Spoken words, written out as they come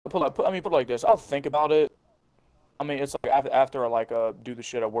I mean, put it like this. I'll think about it. I mean, it's like after I like do the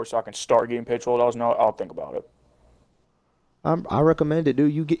shit at work so I can start getting paid $12 an hour. I'll think about it. I recommend it,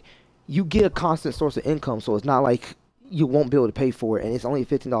 dude. You get a constant source of income, so it's not like you won't be able to pay for it, and it's only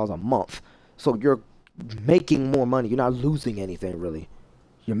 $15 a month. So you're making more money. You're not losing anything really.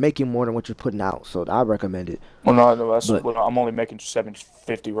 You're making more than what you're putting out. So I recommend it. Well, no, I'm only making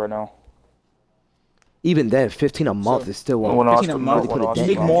 $750 right now. Even then, 15 a month is still $15 a month. You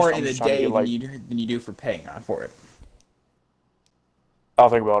make more in a day than you do for paying for it. I'll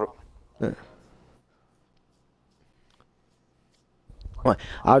think about it. Yeah.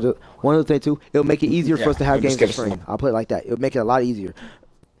 One other thing too, it'll make it easier for us to have games to stream. I'll put it like that. It'll make it a lot easier.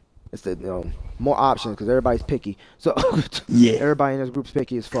 It's the more options because everybody's picky. So yeah, everybody in this group's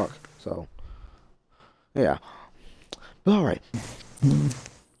picky as fuck. So yeah. But all right.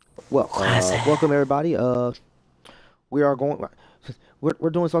 Well, welcome everybody. We are going. We're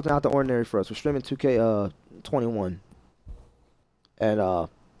doing something out the ordinary for us. We're streaming 2K21, and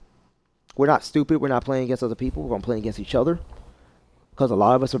we're not stupid. We're not playing against other people. We're gonna play against each other. Because a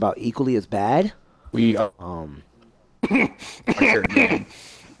lot of us are about equally as bad. We are.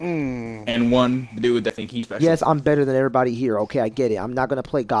 And one dude that think he's special. Yes, I'm better than everybody here. Okay, I get it. I'm not gonna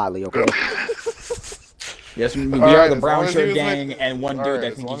play godly. Okay. Yes, we are the brown shirt gang, and one dude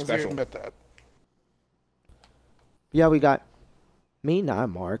that thinks he's special. Yeah, we got me,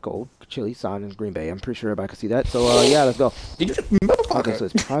 Mark, Old Chili, Son, and Green Bay. I'm pretty sure everybody can see that. So yeah, let's go. Okay, so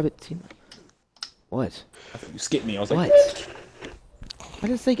it's private team. What? You skipped me. I was like, what?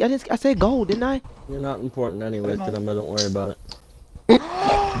 I said gold, didn't I? You're not important anyway, so don't worry about it.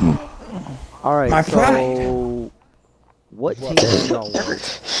 Alright, my so pride. What team do y'all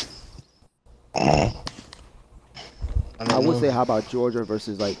want? I would say how about Georgia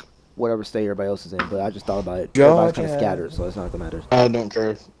versus like whatever state everybody else is in, but I just thought about it. Everybody's kind of scattered, so it's not gonna matter. I don't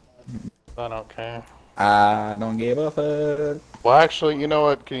care. I don't care. I don't give a fuck. Well, actually, you know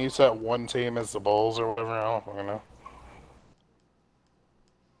what? Can you set one team as the Bulls or whatever? I don't fucking know.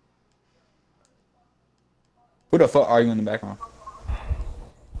 Who the fuck are you in the background?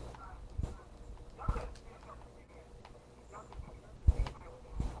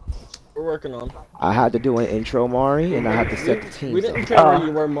 We're working on. I had to do an intro, Mari, and I had to set the team. We didn't care where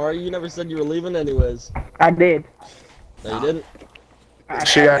you were, Mari. You never said you were leaving anyways. I did. No, you didn't.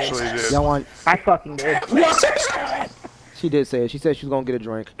 She actually did. Y'all want? I fucking did. She did say it. She said she was gonna get a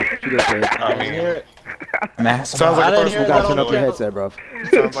drink. She did say it. I mean, sounds like a person You gotta turn up your headset, bro.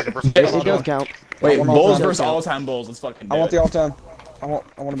 Sounds like a person. It does count. Wait, Bulls versus all-time Bulls. Let's fucking do I want it. the all-time. I want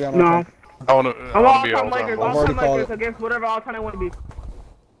to be on No. all-time. I want to be all-time all-time Lakers. Bulls. All-time Lakers against whatever all-time I want to be.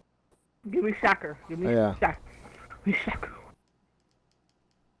 Give me Shaka. Give me Yeah. Shaka. Give me Shaka.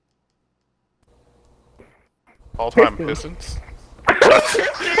 All-time Pistons.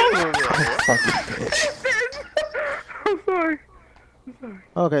 I'm sorry.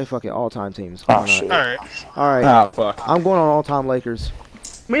 Okay, fuck it. All-time teams. Oh, shit. Alright. Alright. Oh, fuck. I'm going on all-time Lakers.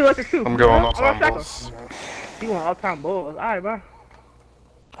 Me Lakers too. I'm going all-time Bulls. You want all-time Bulls? Alright, bro.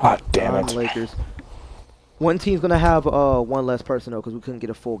 God damn All-time it. Lakers. One team's gonna have one less person though, because we couldn't get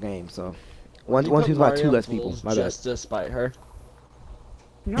a full game. So one team's about two less people. My bad. Just to spite her.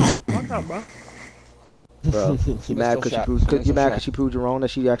 No, what's up, bro? Bro, you mad because she proved you wrong that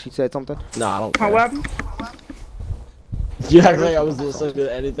she actually said something? No, I don't How care. happened? You act like I was listening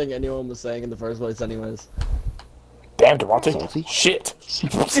to anything anyone was saying in the first place anyways. Damn, Devontae. Salty. Shit.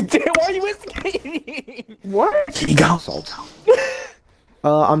 Damn, why are you instigating? What? He got Salt.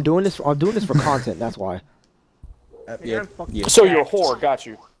 I'm doing this for content. That's why. Yeah. So you're a whore, got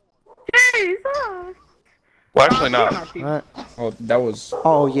you. Jesus. Well, actually not. Alright. Oh, that was.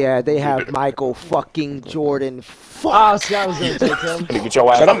 Oh yeah, they have Michael fucking Jordan. Fuck. Oh, see, I was gonna take him. Get your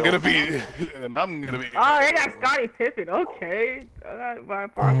ass But out. I'm gonna be. Oh, they got Scottie Pippen. Okay.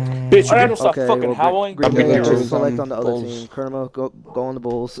 Bitch, you better stop fucking well, howling. Green Bay Lakers will select on on the other Bulls. team. Kerma, go on the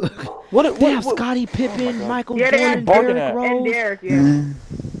Bulls. What? They have Scottie Pippen, Michael Yeah, they Jordan, have barking Derrick at. And Rose. Derek, yeah.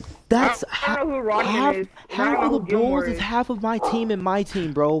 That's I don't know who Rodman half, is. half I of don't know the who Gilmore Bulls is is. half of my team and my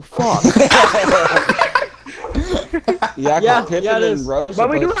team, bro. Fuck. Yeah, Pippen it is. and Rose. But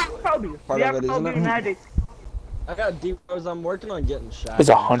we do both have Kobe. part We of have it, isn't Kobe it? and Magic. I got deep rose. I'm working on getting Shaq. There's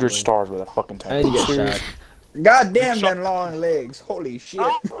 100 actually. stars with that fucking I need tank. to get Shaq. God damn them long legs. Holy shit.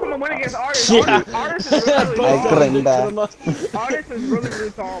 Oh, come on, win against artists. Yeah. Artists is really, Both really of tall. them. Artists is really,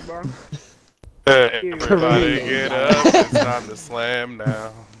 really tall, bro. Everybody get up. It's time to slam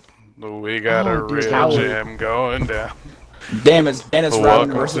now. We got a Oh, dude. real jam going down. Damn, it's Dennis Rodman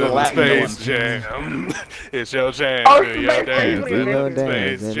Welcome versus to the the Latin Space villain. Jam. It's your jam. Oh, Do your dance in Your the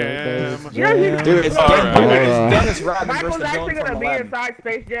dance Space in the Jam. Space You know, Jam. Dude, it's, Alright. it's Dennis Rodman Michael's versus the actually villain gonna from be Aladdin. inside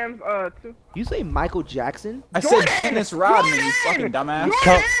Space Jam too. You say Michael Jackson? I Jordan! said Dennis Rodman, you fucking Jordan!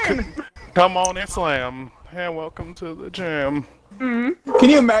 dumbass. Come on and slam. And welcome to the jam. Can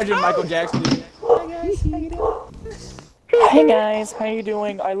you imagine Michael Jackson? Hey guys, how you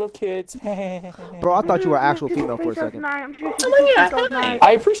doing? I love kids. Bro, I thought you were actual female for a second. I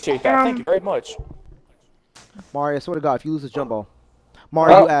appreciate that. Thank you very much. Mario, I swear to God, if you lose this jump ball.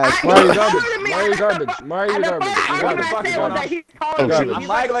 Mario, you ass. Mario garbage. Mario garbage. Mario garbage. What the fuck is going on? I'm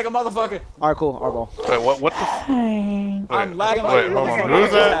lagging like a motherfucker. Alright, cool. Our ball. Wait, what the? I'm lagging like Wait, a hold on. motherfucker.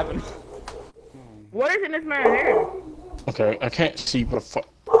 Who's that? Happened? What is in this man's hair? Okay, I can't see what the fuck.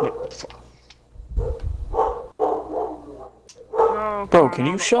 No, Bro, can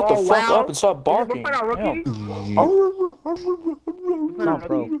you shut the fuck wow. up and stop barking? We're playing on Hell. rookie? Not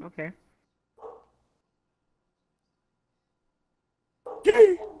pro. Okay.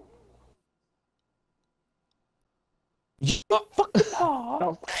 Fuck the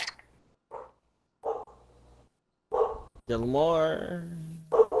paw. Gilmore.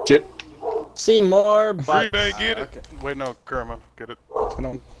 Shit. Seymour, Green but Bay, get it. Wait, no, Kerma, get it.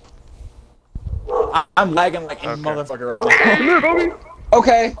 I'm lagging like a Okay. motherfucker.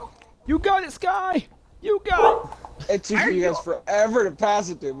 Okay. You got it, Sky! You got It took you guys forever to pass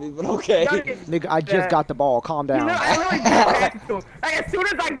it to me, but okay. it! Nigga, I just got the ball. Calm You know, down. I really passed to him. Like, as soon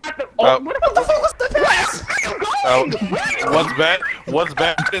as I got the... Oh. What the fuck was the pass? Where are you going? What's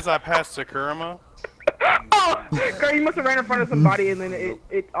bad is I passed to Kerma. Oh, girl, you must have ran in front of somebody and then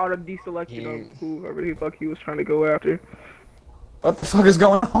it auto deselected on whoever the fuck he was trying to go after. What the fuck is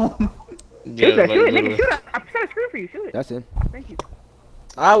going on? Shoot that, shoot it, nigga, shoot it. I set a screen for you, shoot it. That's it. Thank you.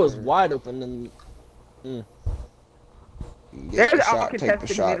 I was wide open and Get the There's shot, an take the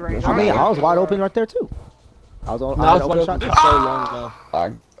contested shot. mid-range. I mean, I was wide open right there, too. I was on I was open wide open shot. for so long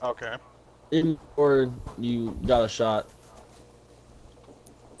now. Okay. Even before you got a shot.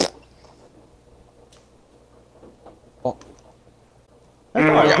 That's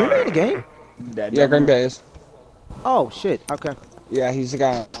all right. Green Bay in the game? Yeah, Green Bay is. Oh, shit. Okay. Yeah, he's the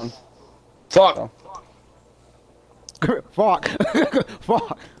guy on. Fuck. Fuck.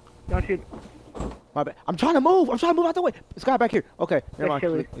 Fuck. Don't shoot. My bad. I'm trying to move. I'm trying to move out the way. Sky back here. Okay. Never mind.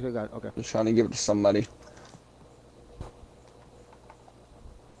 chilly. You got it. Okay. Just trying to give it to somebody.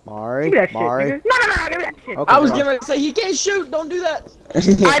 Mari. Give me that shit, Mari. nigga. No, give me that shit. Okay, I was Mari. getting ready to say he can't shoot. Don't do that.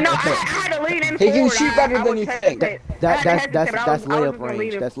 I know, I had to lean in He can forward. shoot better I than was you hesitant. think. That's I had to hesitate, but I was layup just gonna lean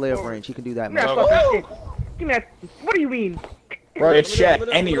range. in That's layup forward. range. He can do that, Give me that man. fucking shit. Give me that. What do you mean? Bro, it's shit.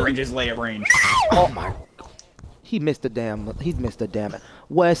 Any range is layup range. Oh my. He missed the damn. He missed the damn.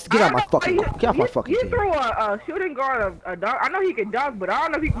 West, get out my fucking. Get off my fucking You team. throw a shooting guard a dunk. I know he can dunk, but I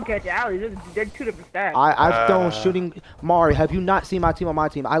don't know if he can catch alleys. They're two different stats. I've thrown shooting. Mari, have you not seen my team on my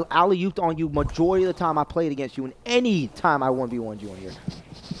team? I alley-ooped on you majority of the time I played against you, and any time I 1v1'd you on here.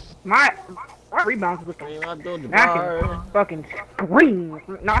 My rebounds was fucking scream.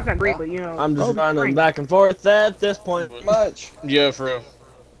 No, it's not great, but you know. I'm just running back and forth at this point. Much. Yeah, for real.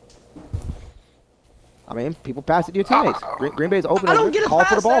 I mean, people pass it to your teammates. Green Bay's open. I don't get a Call pass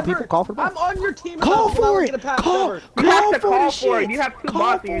for the ball, ever. people. Call for the ball. I'm on your team. Call I for don't it. get a pass Call. ever. You have Call to for call the for it. shit. You have two Call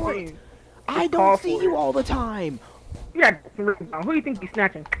bots in your for it. team. I Call don't see for you it. all the time. You got some rebounds. Who do you think he's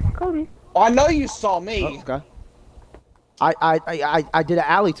snatching? Kobe. Oh, I know you saw me. Oh, okay. I did an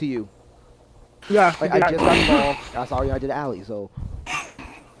alley to you. Yeah. I just got the ball. I saw you. I did an alley. So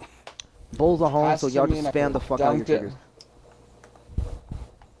Bulls are home, Pass so to y'all me just and I spam the fuck out of your dunked it. triggers.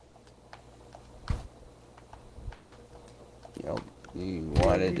 You know, you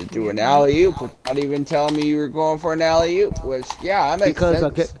wanted to do an alley-oop without even telling me you were going for an alley-oop, which, yeah, that makes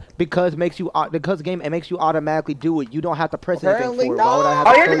sense. Because the game it makes you automatically do it. You don't have to press Apparently anything for it. Why would I have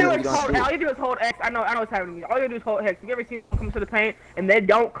All to you tell have to you do if is you don't have hold. to do All it? you do is hold X. I know what's happening to me. All you do is hold X. If you ever see them come to the paint and they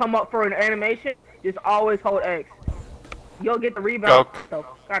don't come up for an animation, just always hold X. You'll get the rebound. So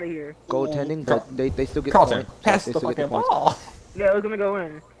out of here. Goaltending, but they still get Carlton, the point. pass They the still get fucking points. ball. Yeah, it was gonna go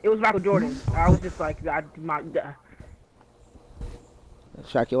in. It was Michael Jordan. I was just like,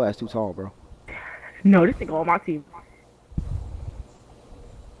 Shaq, your ass too tall, bro. no, this nigga on my team.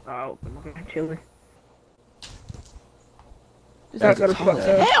 Oh, I'm chilling. This nigga tall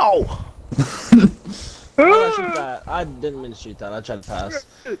as hell. I shoot that. I didn't mean to shoot that. I tried to pass.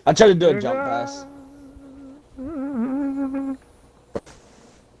 I tried to do a jump pass.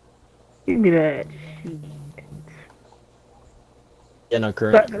 Give me that. Yeah, no,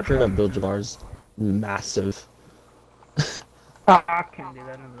 current Abdul-Jabbar is massive. I can't do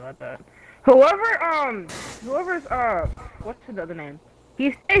that. Nothing like that. Whoever's what's his other name?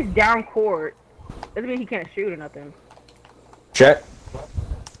 He stays down court. Doesn't mean he can't shoot or nothing. Chet.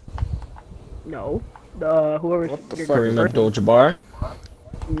 No. Whoever. Kareem Abdul-Jabbar.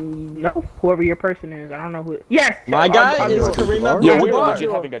 No, whoever your person is. I don't know who. Yes. My guy is Kareem Abdul-Jabbar. Yeah, we were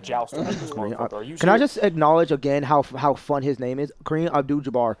legit having a joust with this motherfucker. Are you Can I just acknowledge again how fun his name is? Kareem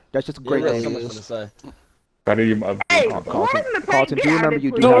Abdul-Jabbar. That's just a great name. Something to say. Hey, whoever's in the paint, Carlton, get do you out of remember it,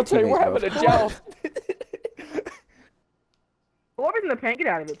 you please. do have say we're teammates, having bro. a joust. Whoever's in the paint, get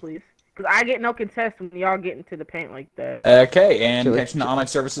out of it, please. Because I get no contest when y'all get into the paint like that. Okay, and Chili. connection to online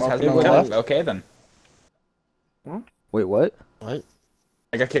services has been Okay. cut. Okay, then. Wait, what? What?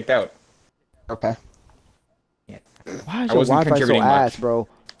 I got kicked out. Okay. Why is I your wasn't Wi-Fi so contributing ass, much. bro?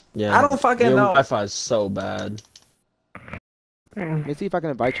 Yeah. I don't fucking Your know. Wi-Fi is so bad. Let me see if I can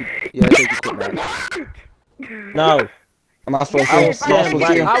invite you. Yeah, I think you quit match. No. Am I supposed to? I Am I will stand supposed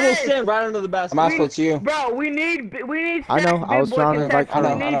right. to? I will stand right under the Am basket. I supposed to? Bro, we need I know, Shaq's I was big boy trying to contest.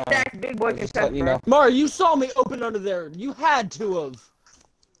 invite We you. need Shaq's big boy Just contest, letting you bro. know. Mari, you saw me open under there. You had to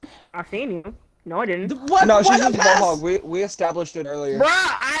have. I seen you. No, I didn't. What? No, what she's a just ball pass? hog. We established it earlier. Bro,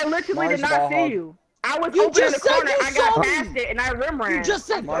 I literally Mars did not ball see hog. you. I was You open in the just said corner. you I got saw me. past it and I rim ran. You just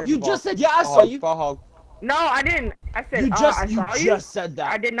said. Mars You ball. just said. Yeah, I Ball saw hog, you. Ball hog. No, I didn't. I said, You I just. saw You you. just said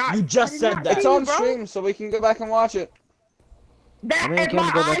that. I did not. You just I did said not that. It's see you, on bro. stream, so we can go back and watch it. That, I mean, if can we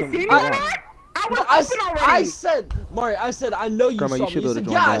my go back eyes and- seen you I- or not? I was No, open already. I said, Mari, I said, I know you Grandma, you saw should me. You be able said,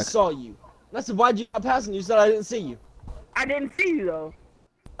 to yeah, join I back. saw you. And I said, why'd you not pass? And you said, I didn't see you. I didn't see you though.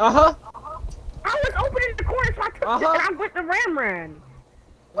 Uh-huh. I was open in the corner, so I took it and I went to ran.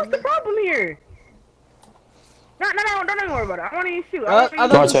 What's the problem here? No, don't even worry about it. I want to shoot. I Don't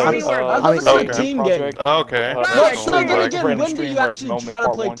thought even this worry was about it. a Okay. team game. Okay. No, But it's then like again, when do you actually try to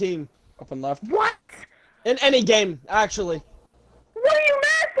play team? Up and left. What? In any game, actually. What are you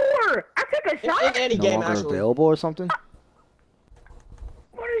mad for? I took a In shot. any No game, longer actually. available or something?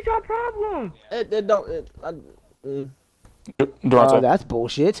 What is your problem? It don't. Durante. That's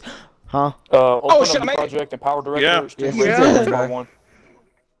bullshit. Huh? Open shit, up the mate. project and power director. Yeah. Stream Yeah. Race Yeah. Part 1.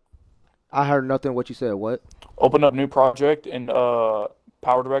 I heard nothing what you said. What? Open up new project and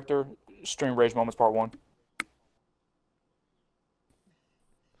power director. Stream Rage Moments Part 1.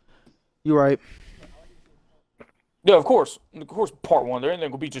 You right. Yeah, of course. Part 1. There ain't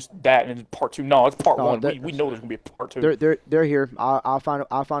gonna be just that and then Part 2. No, it's Part No, 1. that- We know there's gonna be a Part 2. They're here. I'll find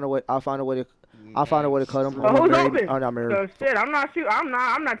a way to cut them. So who's open? Oh, no, I'm married. So shit, I'm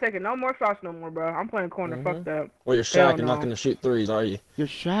not taking no more shots no more, bro. I'm playing corner. Fuck that. Well, you're Hell Shaq. You're not no. going to shoot threes, are you? You're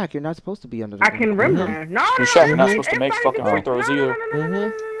Shaq. You're not supposed to be under the I can rim Mhm. run. No, You're Shaq, you're not supposed to make fucking free throws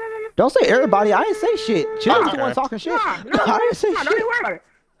either. Don't say everybody. I didn't say shit. Chill's the Okay. one talking shit. No, I didn't say don't shit. even worry about it.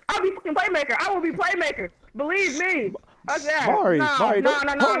 I'll be fucking playmaker. I will be playmaker. Believe me. Fuck that. Mari, no, Mari, no, don't,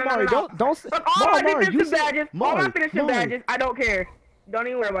 no, no, hold on, no, Mari, no, no. don't say, Fuck all my Mari, you defensive said, badges, all my Mari, finishing badges. I don't care. Don't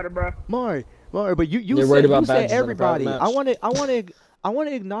even worry about it, bro. Mari, but you You're said, worried about you said badges in a everybody. private I want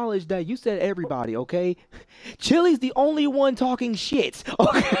to acknowledge that you said everybody, okay? Chili's the only one talking shit,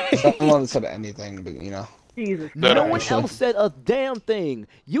 okay? Someone said anything, but you know. Jesus. That No I one should. else said a damn thing.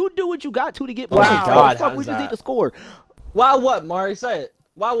 You do what you got to get Oh my points. God, Fuck, how's we just that? need to score. Why what, Mari? Say it.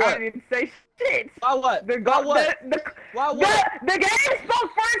 Why I what? didn't say shit. Why what? The, Why what? Why what? The game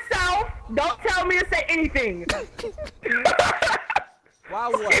spoke for itself. Don't tell me to say anything. Why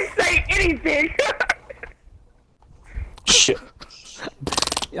what? Didn't say anything. Shit.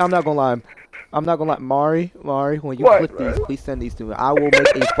 I'm not gonna lie. Mari, when you What, flip these, bro? please send these to me. I will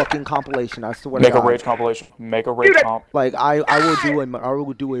make a fucking compilation. I swear Make to a God. rage compilation. Make a rage Dude, comp. Like I will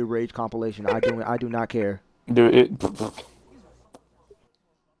do a rage compilation. I do not care. Dude, it.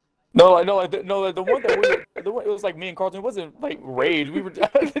 No, like the one that it was like me and Carlton. It wasn't like rage. We were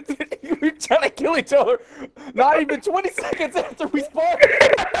we were trying to kill each other. Not even 20 seconds after we spawned.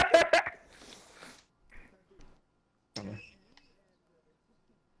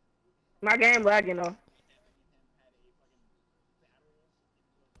 My game lagging though.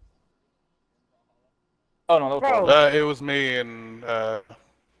 Oh no, that was Bro. Carlton. It was me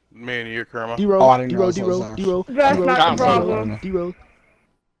and you, Kerma. D-Row, Oh, I didn't D-Row, realize that was there. D-Row, That's D-Row, not the problem. D-Row.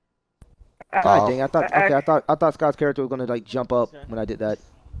 Oh. God dang, I thought Scott's character was gonna like jump up when I did that.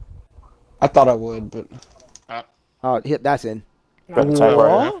 I thought I would, but Oh, hit that's in. Got the type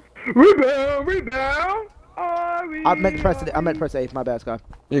right here. Rebound. I meant to press A. My bad, Scott.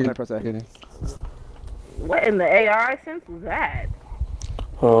 I meant to press A. What in the AI sense was that?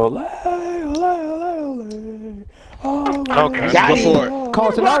 Olé, olé, olé, olé. Okay, Got go it. for it.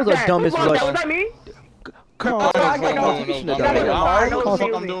 Carlton, that was a dumbest Was rush. that me? Carlton, I Carlton, know. you shouldn't have I done know. that. I know. What the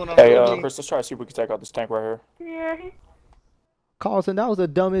fuck I'm doing? Hey, Chris, let's try to see if we can take out this tank right here. Yeah. Carlton, that was the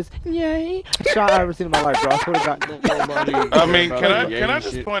dumbest yay shot I ever seen in my life, bro. I swear to God. I mean, can I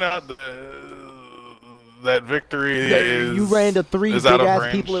just point out that victory is... You ran to 3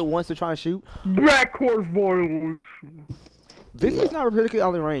 big-ass people at once to try and shoot? Backcourt violation. Victory's not particularly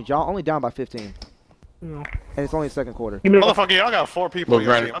out of range. Y'all only down by 15. Yeah. And it's only the second quarter. Motherfucker, y'all got 4 people on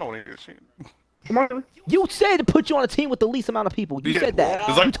your team. I don't need to shoot. You said to put you on a team with the least amount of people. You said that.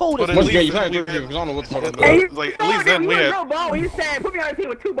 Like, you told us. At least then we had... You said put me on a team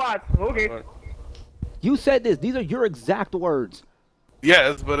with 2 bots. Okay. You said this. These are your exact words.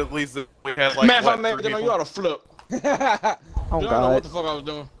 Yes, but at least we had like. Man, if I made them, you ought to flip. Oh I don't know what the fuck I was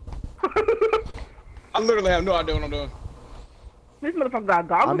doing. I literally have no idea what I'm doing. This motherfucker got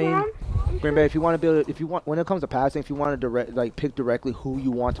goggles on. Green Bay, if you want to build, when it comes to passing, if you want to pick directly who you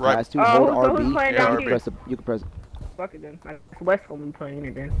want to pass to, hold RB. You can press it. Fuck it then. West gonna be playing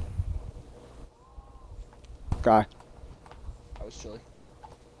it then. Guy. I was chilly.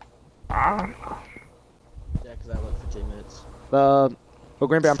 Yeah, because I went 15 minutes. But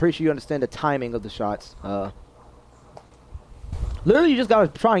Green Bay, I'm pretty sure you understand the timing of the shots. Literally, you just gotta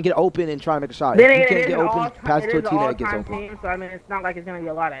try and get open and try and make a shot. If you can't get open, pass to a team that gets open. Team, so I mean, it's not like it's gonna be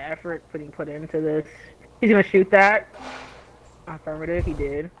a lot of effort put into this. He's gonna shoot that. Affirmative, he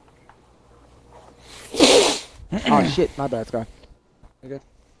did. Oh shit, my bad, Sky. You good?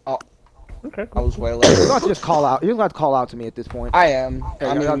 Oh. Okay. I was way late. You're going to just call out. You're going to have to call out to me at this point. I am.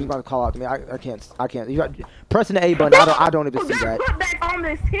 I mean, you're just going to call out to me. I can't. You got pressing the A button. I don't even see that. Put back on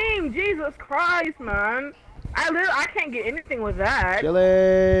this team, Jesus Christ, man. I can't get anything with that.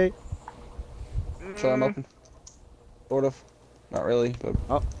 Chile. So I'm open. Sort of. Not really, but.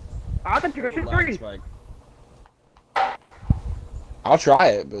 Oh. I thought you were going to shoot 3. I'll try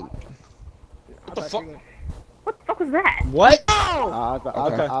it, but. What the fuck? What the fuck was that? What? Oh!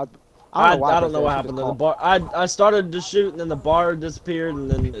 I don't know what happened. The bar. I started to shoot, and then the bar disappeared, and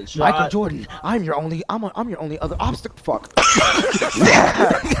then it shot. Michael Jordan, I'm your only other obstacle. Fuck.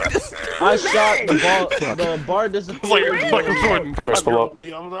 I shot the ball. The bar disappeared. It's like Michael Jordan.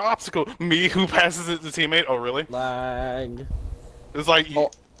 The obstacle. Me who passes it to teammate. Oh really? Lag. It's like.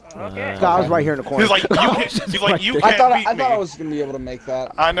 Okay. I was right here in the corner. He's like you can't. He's like you can't I thought I beat was gonna be able to make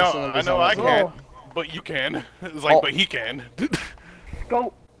that. I know. I can't. But you can. It's like, but he can.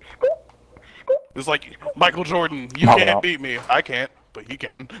 Go. It's like, Michael Jordan, you can't beat me. I can't, but he can.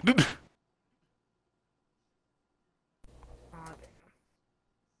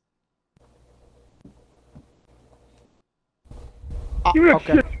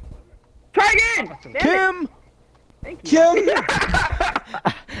 Okay. Try again! Kim! Thank you. Kim!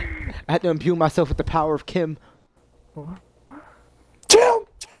 I had to imbue myself with the power of Kim. Kim!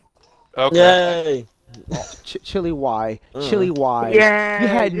 Okay. Yay! Chili, why? Chili, why? Yeah. You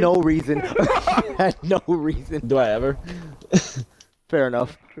had no reason. You had no reason. Do I ever? Fair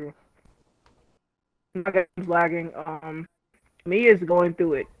enough. True. My game's lagging. Me is going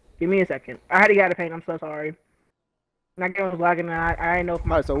through it. Give me a second. I had to get out of paint. I'm so sorry. My game was lagging, and I didn't know if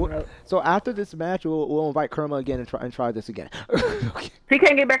my. Alright, so after this match, we'll invite Kerma again and try this again. Okay. He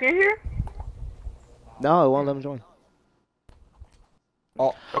can't get back in here. No, it won't let him join.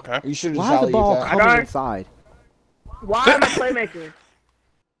 Oh, okay. You should Why is the ball that. coming inside? Why am I playmaker?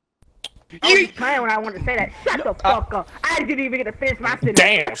 I was playing when I wanted to say that. Shut the fuck up. I didn't even get to finish my sentence.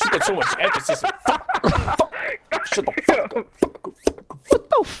 Damn, she put so much emphasis. Shut the fuck up. What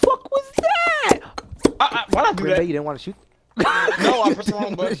the fuck was that? Why'd I do that? You didn't want to shoot? No, I pressed the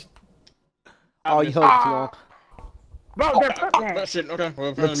wrong button. Oh, you held it too long. Bro, they're fuck that. That shit, okay.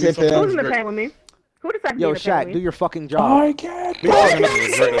 Well, Let's hit Who's in the paint with me? Who decided to be Yo, in the paint with Shaq, me? do your fucking job. I can't.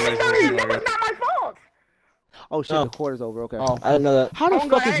 That was not my fault. Oh shit, the quarter's over. Okay. Oh, I didn't know that. How the Oh, fuck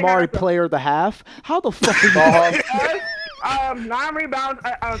God, I is ain't Mari got the- player of the half? How the fuck is Ball 9 rebounds,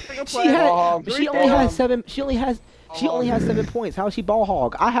 single play. She only has 7. She only has 7 points. How is she ball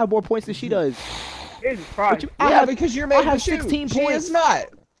hog? I have more points than she does. Jesus Christ. Yeah, because you're made I have to shoot. 16 She points. is not.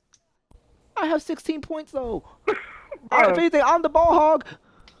 I have 16 points though. If anything, I'm the ball hog.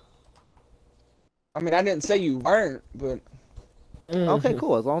 I mean, I didn't say you weren't, but Okay,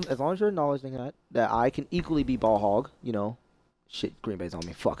 cool. As long as you're acknowledging that I can equally be ball hog, you know. Shit, Green Bay's on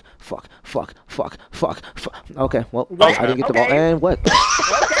me. Fuck. Okay, well, I didn't get the ball. And what?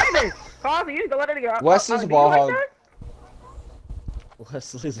 Okay, Carl, you go let it go. Wes is a ball hog.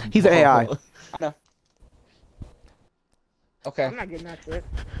 He's an AI. No. Okay. I'm not getting that shit.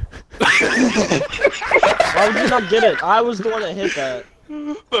 Why would you not get it? I was the one that hit that.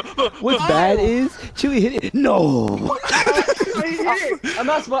 What's bad is Chili hit it. No. I'm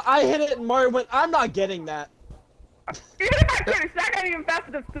not supposed. I hit it, and Mario went. I'm not getting that. Shaq ain't even fast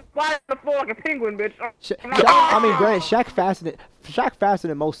enough to fly on the floor like a penguin, bitch. I mean, granted, Shaq faster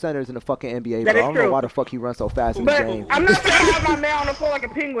than most centers in the fucking NBA, bro. I don't know why the fuck he runs so fast in the game. I'm not trying to have my man on the floor like a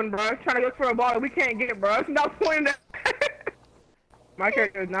penguin, bro. Trying to look for a ball that we can't get, bro. It's not pointing that. My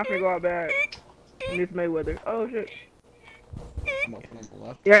character is not gonna go out bad. And it's Mayweather. Oh shit.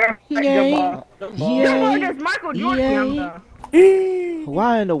 Yeah. Yeah. Michael Jordan.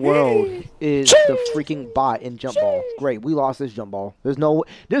 Why in the world is the freaking bot in jump ball? Great, we lost this jump ball. There's no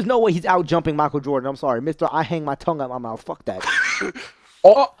way he's out jumping Michael Jordan. I'm sorry, Mister. I hang my tongue out my mouth. Fuck that.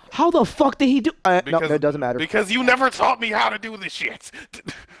 Oh, how the fuck did he do? No, that doesn't matter. Because you never taught me how to do this shit.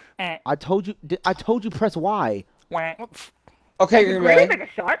 I told you. I told you press Y. Okay, you're ready. Take a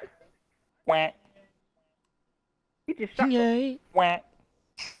shot. He just shot. Yay.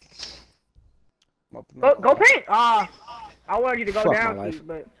 Go paint. I wanted you to go down, please,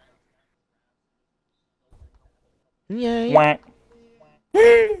 but. Yay. No,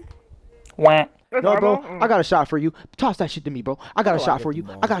 bro. I got a shot for you. Toss that shit to me, bro. I got a shot for you.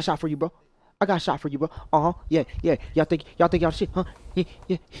 I got a shot for you, bro. I got a shot for you, bro. Yeah. Y'all think y'all shit, huh?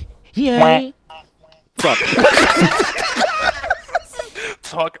 Yeah. Fuck.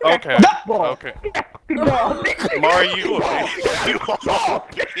 Talk. Okay. Okay. Mario.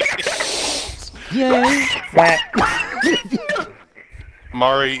 Yeah.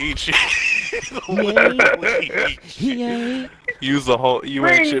 Mariichi. Yeah. Use the whole. You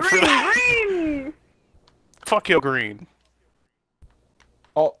ain't shit for that. Green. Fuck your green.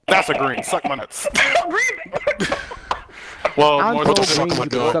 Oh, that's a green. Suck my nuts. Well, I'm more so specifically, green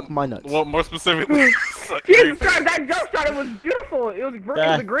to suck my nuts. Well, more specifically, suck Jesus Christ, that jump shot, it was beautiful. It was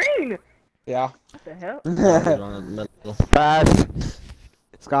green. Yeah. What the hell? Pass.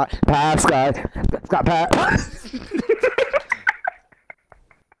 Scott. Pass, Scott. Scott, pass.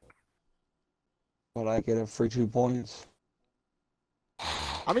 But I get a free 2 points.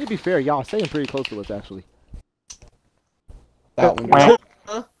 I mean, to be fair, y'all staying pretty close to us, actually. That one.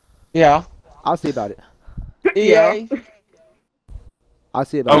 Yeah. I'll see about it. EA. I'll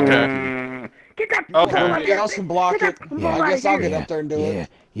see about it. Get that Okay. Else can block it. I guess I'll get up there and do it.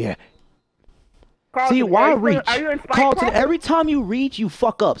 Yeah. Carlton, See, why reach? Are you in spike Carlton, ball? every time you reach, you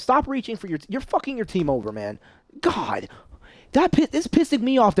fuck up. Stop reaching for you're fucking your team over, man. God. It's pissing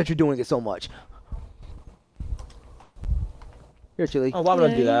me off that you're doing it so much. Here, Chili. Oh, why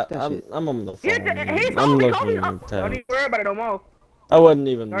would I do that? I'm on the phone. I'm looking at Don't even worry about it no more. I wouldn't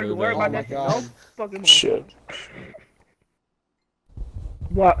even Don't even move worry it. about that. No fucking Shit.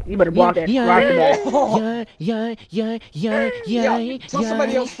 Block. You better block that. Block the ball. Tell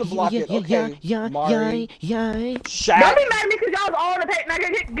somebody else to block it. Okay. Mari. Shaq. Don't be mad at me because y'all was all in the paint and I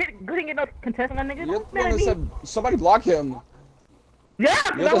couldn't get no contesting that nigga. You're the one that said somebody block him. Yeah.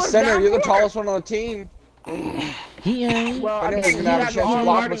 You're the center. You're the tallest one on the team. Well, I didn't even have a chance to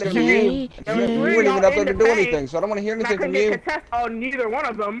block him. It's gonna be you. You weren't even up there to do anything, so I don't want to hear anything from you. I couldn't get contest on neither one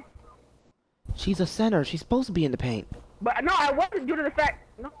of them. She's a center. She's supposed to be in the paint. But no, I wasn't due to the fact,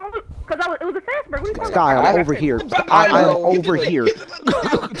 because it was a fast break. What are you talking Sky, about? I'm over here. I'm over here. It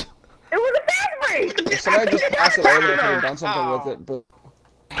was a fast break. If somebody just pass it over, I could have done something with it, but.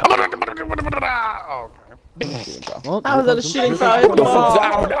 Well, I was at a shooting foul.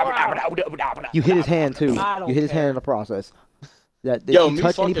 You hit his hand too. You hit his hand in the process. That Yo, you me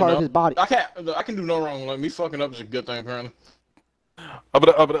touch any fucking part up. of his body. I can do no wrong. Like me fucking up is a good thing, apparently.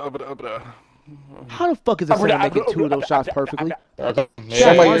 How the fuck is a center making 2 of those shots perfectly? Okay.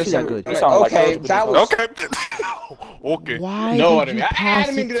 Yeah, why is that good? Okay, that was. Okay. Why No, did you I pass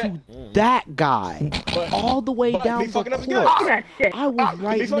didn't it mean to that guy all the way down the court? I was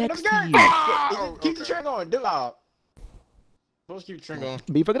right next to you. Keep the train going, dude. Supposed to keep the train going.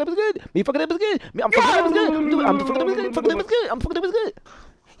 Me fucking up is good. Me fucking up is good. I'm fucking up is good. I'm fucking up is good. Fucking up is good. I'm fucking up is good.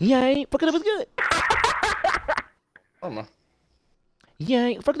 Yay. Fucking up is good. Oh my.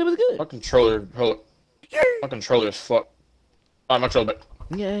 Yay. Fucking up is good. My controller, hold up. My controller is fucked. Alright, my controller back.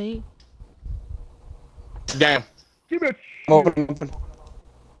 Yay. Damn. Open.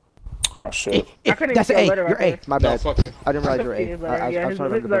 Oh shit. That's an A. You're A. My No, bad. fuck. I didn't realize you're A. I was trying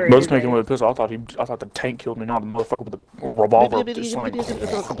to remember. Bro's making with a pistol. I thought the tank killed me, not the motherfucker with the revolver. Just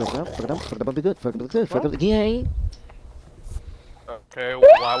like, Yay. Okay,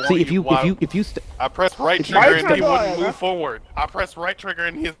 why won't See, if you I pressed right trigger and he wouldn't move forward. I pressed right trigger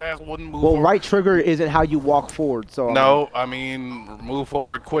and his ass wouldn't move forward. well, right trigger isn't how you walk forward, so. No, I mean, move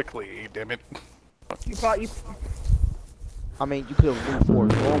forward quickly, damn it. I mean, you could have moved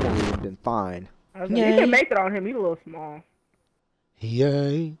forward normally and been fine. You can make it on him. He's a little small.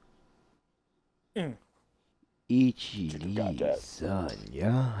 Yay. Ichiri, san,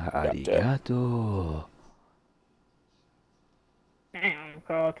 ya, arigato. Damn,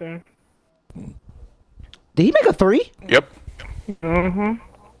 Carlton. Did he make a 3? Yep.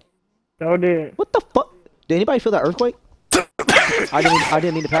 So did. What the fuck? Did anybody feel that earthquake? I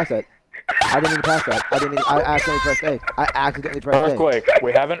didn't mean to pass that. I accidentally pressed A. I accidentally pressed A. Earthquake.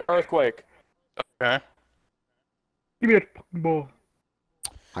 We have an earthquake. Okay. Give me that fucking ball.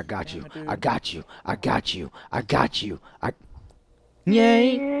 I got you. I got you. I got you. I got you.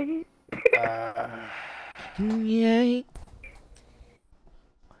 Yay. Yay.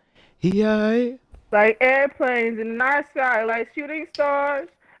 Yay. Like airplanes in the night sky, like shooting stars.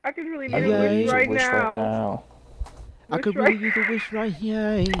 I could really use a wish right now. I could really use a wish right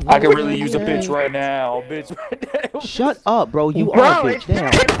here. I could really use a bitch right now. Bitch right now. Shut up, bro. You are a bitch.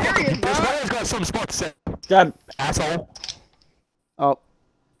 Damn. This got some spot to say. God, asshole. Oh.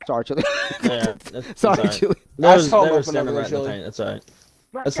 Sorry, Chili. Yeah, sorry, Chili. They were standing right in the paint. That's alright.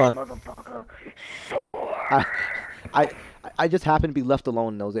 That's fine. I just happen to be left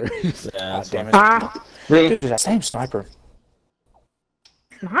alone in those areas. Yeah, damn it. Really? Dude, that same sniper.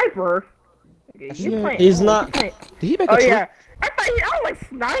 Sniper? Yeah. He's not. Did he make a Oh, yeah. I was like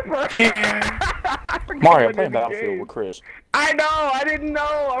sniper. Mario, I'm playing Battlefield with Chris. I know. I didn't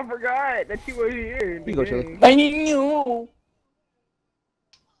know. I forgot that you were here. Here you go, Chili. I knew.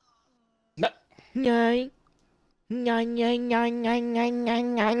 Yay. Yay, yay, yay, yay, yay, yay,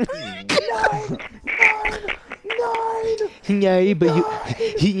 yay. Yay, but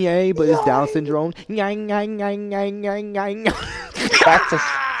yay, but it's Down syndrome. Yay, yay, yay, yay, yay, yay.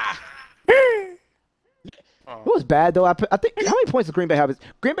 It was bad though. I think how many points does Green Bay have?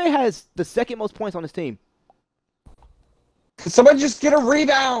 Green Bay has the second most points on his team. Could somebody just get a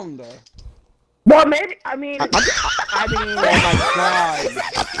rebound? Well, maybe. I mean. Oh my god!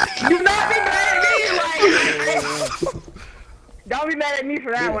 Do not be mad at me. Like, don't be mad at me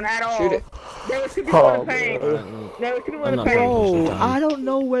for that one at all. Shoot it. There was 2 people in the paint. There was 2 people in the paint. Bro, I don't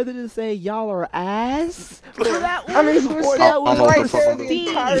know whether to say y'all are ass for that one. I mean, or that was right there the pristine.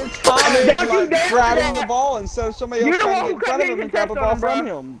 entire time, like, grabbing the ball, and so somebody else trying to get in front of him and grab the ball from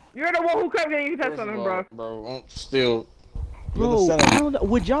him. You're the one who kept getting touched on him, bro. Bro, still. Bro, I don't know.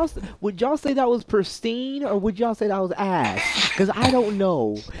 Would y'all say that was pristine or would y'all say that was ass? Because I don't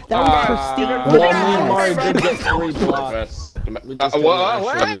know. That was pristine. Well, me and Mari did get 3 blocks.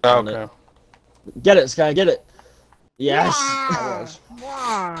 Okay. Get it, Sky. Get it. Yes. I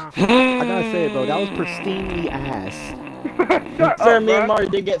gotta say it, bro. That was pristinely ass. Fair, me and Mari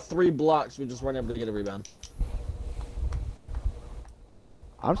did get 3 blocks. We just weren't able to get a rebound.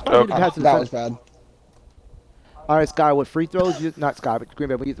 I'm surprised you didn't That was bad. All right, Sky. With free throws, not Sky, but Green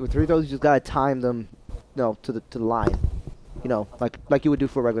Bay. With free throws, you just gotta time them, to the line. Like you would do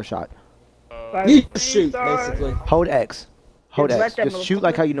for a regular shot. You shoot, basically. Hold X. Hold X. Just shoot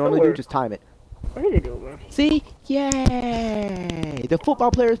like how you normally do. Just time it. What did they do, bro? See? Yay! The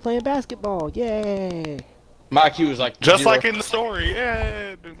football player is playing basketball. Yay! My IQ was like Just 0. like in the story.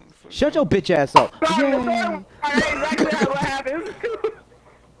 Yeah. Shut your bitch ass up. Sorry, Yay! exactly what happened.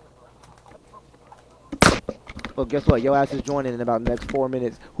 Well, guess what? Your ass is joining in about the next 4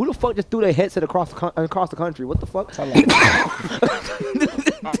 minutes. Who the fuck just threw their headset across the country? What the fuck? Alright,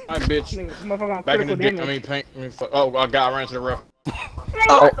 bitch. Back in the dick. Paint. Oh, a guy ran to the roof.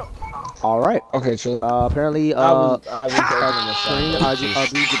 All right. Okay, chill. Apparently, Kareem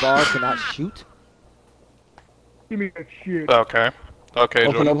Abdul-Jabbar cannot shoot. Give me that shit. Okay. Okay,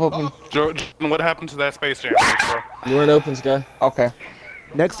 Open Jordan. up, open. Jordan, what happened to that Space Jam, bro? You weren't open, Sky. Okay.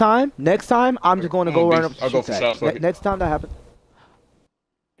 Next time, I'm just going to go run up. I'll go for shots. Next time that happens,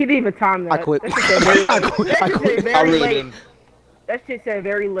 He didn't even time that. I quit. I quit. I really didn't. That shit said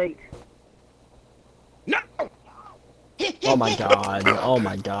very late. No! Oh my god. Oh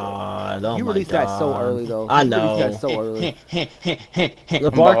my god. Oh You my released god. that so early, though. I You know. released that so early.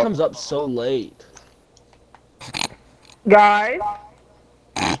 The bar comes up so late. Guys.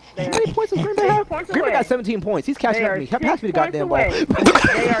 How many points does Green Bay have? Green Bay got 17 points. He's catching up to me. Pass me the goddamn ball.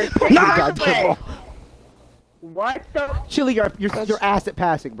 They are 6 points away. What the? Chili, your ass at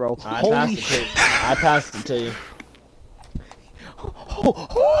passing, bro. Holy shit. I passed it to you.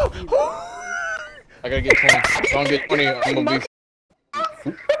 I gotta get 20. If I don't get 20, I'm gonna be.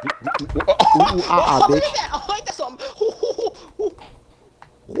 Bitch. I like that song.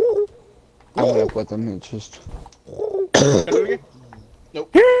 I'm gonna put them in just.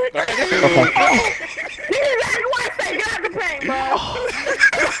 Nope. Get out the paint, bro.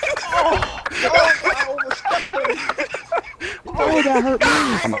 Oh, that hurt me.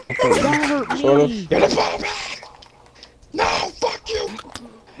 That hurt me. Sort of. Get the ball back! No, fuck you!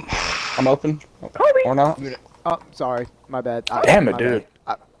 I'm open. Or not. Oh, sorry. My bad. Damn it, dude.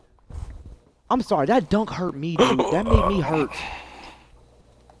 I'm sorry. That dunk hurt me, dude. That made me hurt.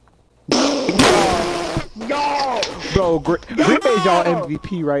 Yo! Bro, Green Bay's y'all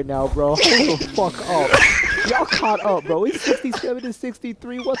MVP right now, bro. Hold the fuck up. Y'all caught up, bro. It's 67 to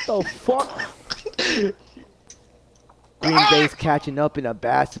 63. What the fuck? Green Bay's catching up in a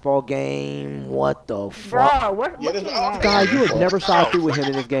basketball game. What the fuck? Bro, what's wrong? Guy, you would never side through with him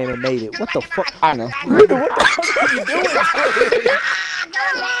in this game and made it. What the fuck? I know. What the fuck are you doing?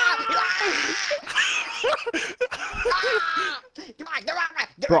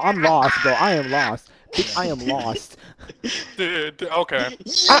 Bro, I'm lost, bro. I am lost. I am lost. Dude, okay.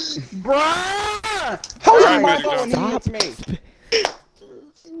 Bruh! How is Alright, my good phone job. hits me?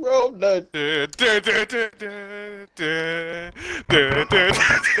 Bro, no.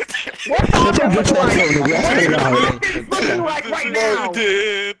 What's like right now?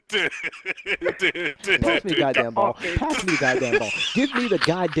 Pass me goddamn ball. Pass me goddamn ball. Give me the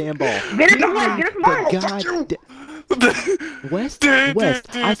goddamn ball. Get it from Mike, get it from Mike. The goddamn... West,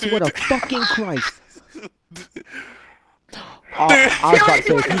 I swear to fucking Christ. Oh, I was about to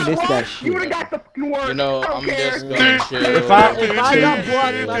say, if you missed that You would've shit. got the word. You know, I'm just Dude, gonna chill. If I got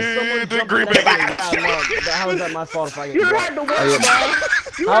blocked by someone jumping Green that Bay. game, how is that my fault if I You get had blocked? the word, bro.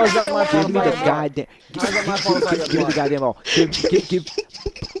 How is that my fault Give me if I the get blocked? goddamn... How is that my fault if I get Give me the blocked? goddamn ball. Give...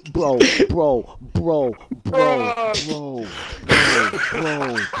 Bro.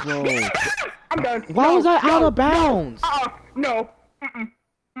 I'm done. Why was I out of bounds? No.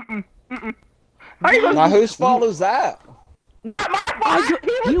 Now whose fault is that?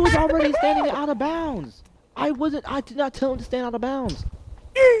 He was already standing out of bounds. I did not tell him to stand out of bounds.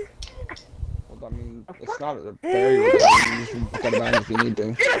 Well, I mean, it's not a barrier. You can get around if you need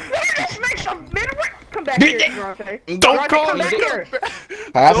to. Come back here, Durante. Don't call come me. back here.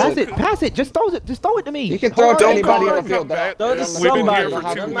 Pass it. Pass it. Just throw it to me. You can throw it to Don't anybody call on the field. back. Throw it to We've been somebody. here for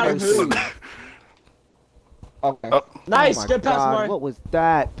 2 Doesn't matter minutes. who. Okay. Nice, Oh my good pass, God, Mari. what was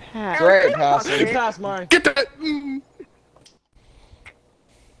that pass? Great pass. Good pass, Mari. Get that.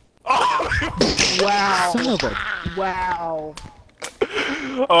 Wow. Son of a... Wow.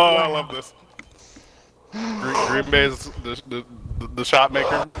 Oh, I love this. Green Bay's the shot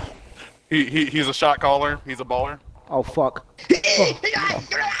maker. He's a shot caller. He's a baller. Oh, fuck. He's a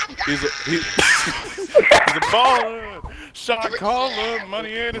baller. Shot caller.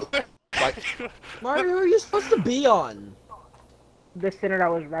 Money in his. Mari, who are you supposed to be on? The center that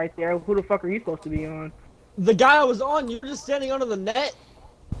was right there. Who the fuck are you supposed to be on? The guy I was on, you were just standing under the net.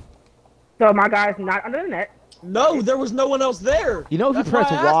 So my guy's not under the net. No, there was no one else there. You know if you That's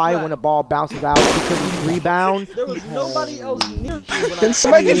press why I asked Y that. when the ball bounces out because you rebound? There was nobody else near you when Then I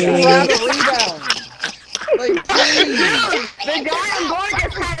somebody just Yeah. grab a rebound. Like, please. The guy I'm going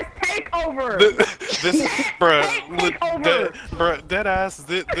against has takeover. This, Takeover. deadass.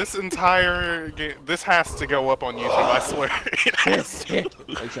 This entire game, this has to go up on YouTube. I swear. It has to.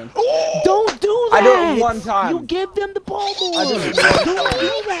 Don't do that! I do it one time. You give them the ball more! I do it Don't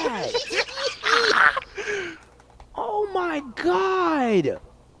do that! Oh my God!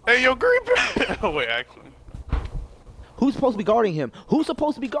 Hey, yo, Green Bay. Oh wait, actually. Who's supposed to be guarding him? Who's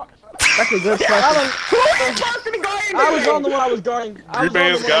supposed to be guarding? That's a good question. Who's supposed to be guarding I was him? on the one I was guarding. I Green was Bay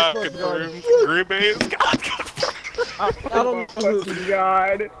on has the one I got was supposed to guard. confirmed. Green Bay has got confirmed. I don't know who.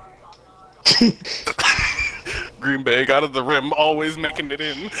 God. Green Bay got at the rim, always making it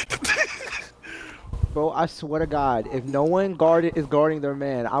in. Bro, I swear to God, if no one is guarding their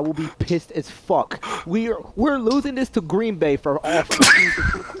man, I will be pissed as fuck. We're losing this to Green Bay for all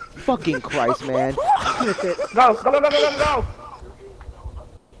fucking Christ, man. Go.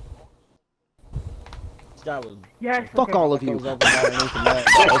 This guy was. Yes. Fuck okay. all of you. was up and down underneath the net.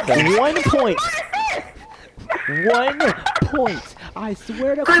 Okay. 1 point. 1 point. I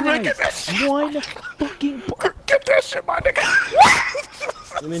swear to Green Bay, get that Christ. shit. 1 fucking point. Get that shit, my nigga.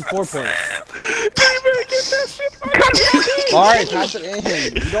 I mean, 4 points. Green Bay, get that shit, my nigga. Alright, pass it in.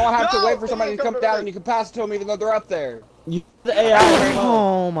 You don't have to wait for somebody to come down and you can pass it to them even though they're up there. You, the AI.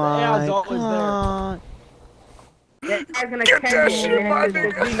 Oh my AI's always God. That guy's gonna Get catch that it, shit, and my then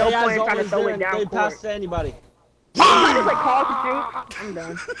there's nigga. no AI's point in trying to always throw there it and down they court. pass to anybody. I was like, call to shoot. I'm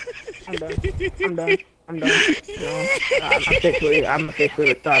done. No, I'm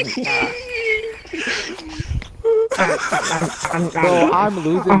officially done. Bro, I'm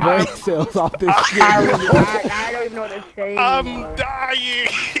losing brain cells off this shit. I don't even know what to say I'm anymore. dying.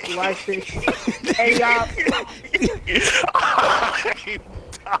 Like this. Hey, y'all.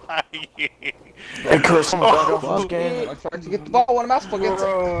 I'm dying. Hey, Chris, I'm back off this Fuck game. I'm trying to get the ball when I'm supposed to get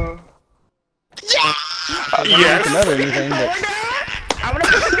it. Yes. Another anything, but I'm gonna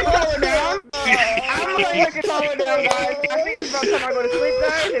put the controller down. I'm gonna put the controller down, guys. I think about the time I go to sleep,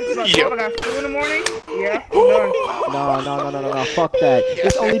 guys? It's about 12 I got school in the morning? Yeah. No. Fuck that.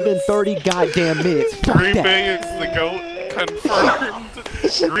 It's only been 30 goddamn minutes. Fuck Green that. Bay is the GOAT. Confirmed.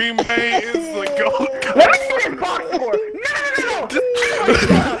 Green Bay is the GOAT. Let me see this box score. No.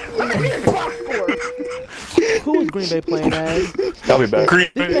 Let me see this box score. Who was Green Bay playing as? I'll be back. Green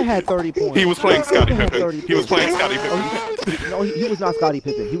This Bay man had 30 points. He was playing Scottie He had Pippen. 30 He was playing points. Scottie Pippen. No, he was not Scottie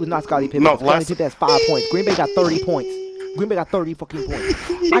Pippen. He was not Scottie Pippen. No, Scottie Pippen has 5 points. Green Bay got 30 points. Green Bay got 30 fucking points.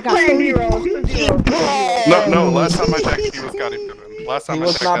 I got 30. Zero. He was zero. No. Last time I checked, he was Scottie Pippen. Last time I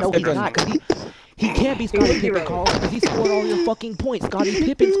checked, No, that's he's not. different. He can't be Scottie Pippen, Carl, because he scored all your fucking points. Scottie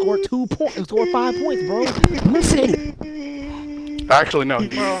Pippen scored 2 points. Scored 5 points, bro. Listen. Actually, no.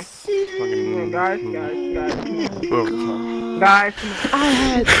 Guys. I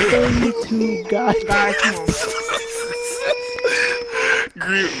had 32 guys. Guys, come on.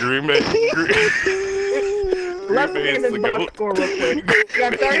 Green Bay. Let's Bay look at is this the box GOAT. score real quick. We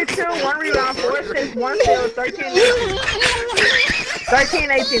got 32, 1 rebound, 4 assists, 1 steal, 13,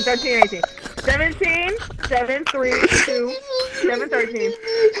 18. 17, 7, 3, 2, 7, 13.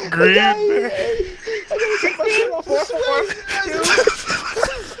 Green Bay. 16, 4, 4, 2,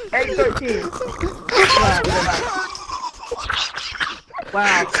 8, 13.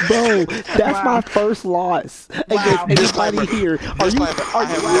 Wow. Bro, that's my first loss against anybody here. I have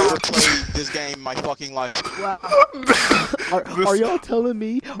never played this game in my fucking life. Wow. Are y'all telling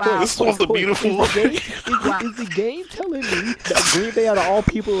me? This was the beautiful. Is the game telling me that Green Bay out of all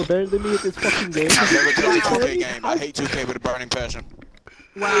people are better than me at this fucking game? I've never played a 2K game. I hate 2K with a burning passion.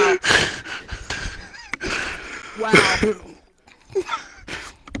 Wow.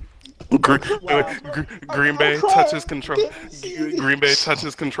 Green Bay touches control. Green Bay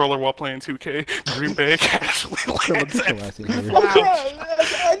touches controller while playing 2K. Green Bay casually lands.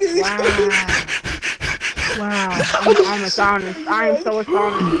 Wow. I'm astonished. I am so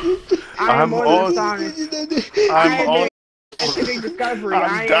astonished. I am more than astonished. I'm on. It's a big discovery.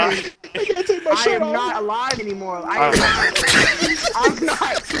 I'm dying. I am not alive anymore. I'm not.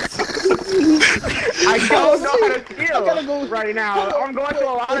 I don't know how to feel right now. I'm going through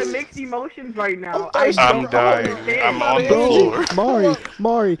a lot of mixed emotions right now. I'm dying. I'm on the floor.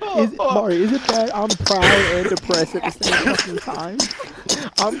 Mari, is it bad? I'm proud and depressed at the same fucking time.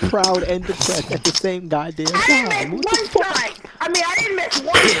 I'm proud and depressed at the same goddamn time. I didn't miss one shot. I didn't miss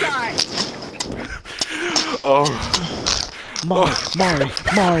one shot. Oh. Mari.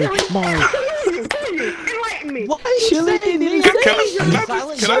 Enlighten me. Why Chili didn't even Can I say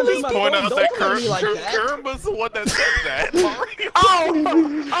just point out that Kerm was the one that said that?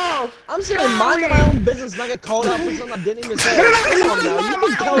 Oh. I'm saying mind my own business, not get called out for something I didn't even say. Come on now, you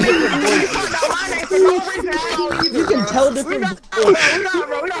can tell different voices. You can tell different voices.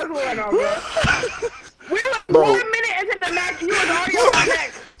 We're not going on, bro. We're like 1 minute into the match, you was already on my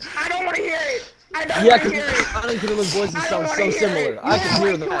neck. I don't want to hear it. Yeah, because Anna and Kidman's voices sound so similar. I can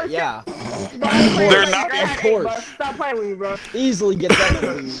hear that, yeah. They're not, of course. Stop playing with me, bro. Easily get that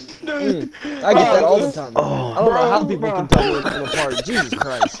from you. I get that all the time. I don't know how people can tell them apart. Jesus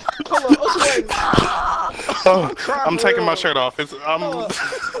Christ. I'm taking my shirt off.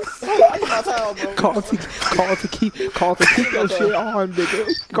 Call to keep your shit on,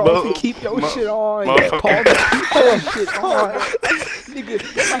 nigga. Call to keep your shit on. Call to keep your shit on.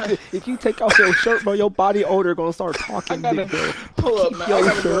 Nigga, if you take off your shirt, bro, your body odor gonna start talking, nigga. Hold up, man.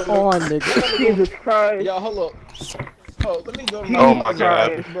 Your shirt on, nigga. Jesus Christ. Yo, hold up. Oh, let me go. Oh my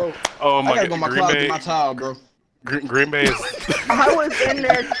god. Bro. Oh my I gotta go god. my closet get my towel, bro. Green Bay is. I was in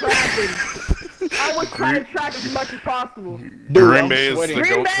there trapping. I was trying to trap as much as possible. Green Bay is the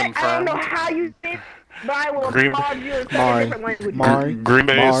Green GOAT Bay, I don't know confirmed. how you think, but I will Green- applaud you in 7 different languages. Green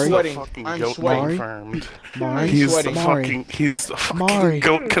Bay is the sweating. fucking I'm GOAT sweating. confirmed. He's the sweating. fucking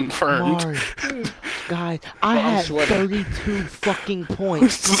GOAT confirmed. Guys, I had 32 fucking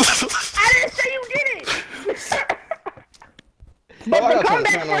points. I didn't say you did it. Oh, I But the gotta turn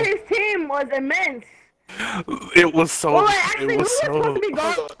comeback the for fan on. his team was immense. It was so. Well, actually, It we was were supposed so. to be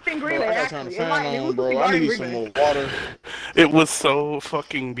going in Green Bro, Bay, I gotta turn the actually. fan on, bro. I need some more water. It was so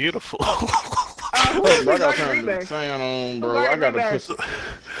fucking beautiful. Bro, I gotta turn the fan on, bro. I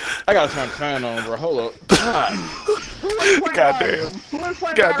gotta turn the fan on, bro. Hold up. Goddamn.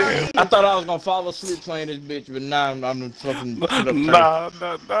 Goddamn. I thought I was gonna fall asleep playing this bitch, but now I'm fucking. Nah.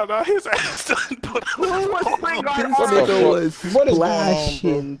 His ass done put Who was playing guard This on? nigga was What is going on,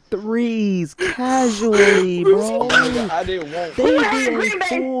 splashing threes casually, bro. I didn't want. They had did Green a Bay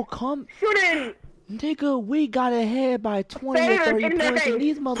full come. Shooting. Nigga, we got ahead by 20 or Faders 30 in their points, face. and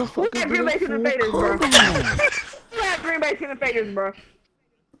these Who had motherfuckers Green Bay shooting did a faders, full bro? comeback. Who had Green Bay shooting faders, bro?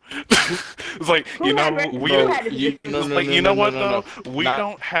 It's like you know what though, we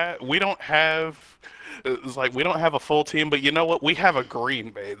don't have. It's like we don't have a full team, but you know what? We have a Green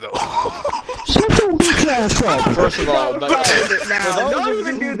Bay though. First of all, don't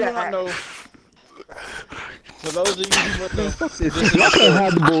even do that. For those of you who don't know, y'all can't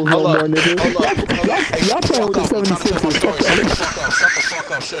have the Bulls no more, nigga. Y'all playing with the 76ers. Fuck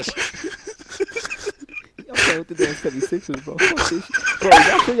off, shush. Y'all playing with the damn 76ers, bro. Fuck this. Bro,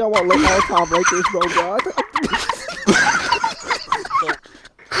 y'all sure y'all want to look all-time Lakers, bro,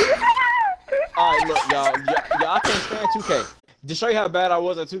 Alright, look, y'all can't stand 2K. To show you how bad I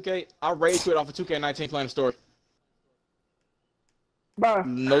was at 2K, I rage quit off of 2K19 playing the story. Bruh.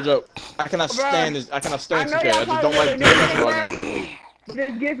 No joke. I cannot stand this. I cannot stand 2K. I just don't like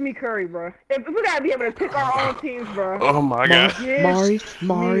Just give me Curry, bro. If we gotta be able to pick our own teams, bro. Oh my god.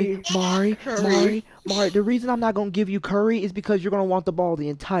 Mari. The reason I'm not gonna give you Curry is because you're gonna want the ball the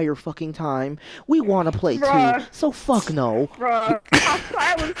entire fucking time. We wanna play too, so fuck no. Bruh,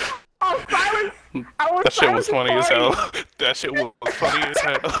 silence. That shit was funny as hell. That shit was funny as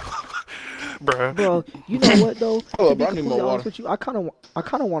hell. Bruh. Bro, you know what though? Oh, To be bro, I need more completely honest water. with you, I kind of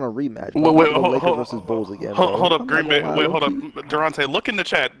want a rematch. Wait, Lakers versus Bulls again. Hold up, Green Bay. Wait, hold up, Durante. Look in the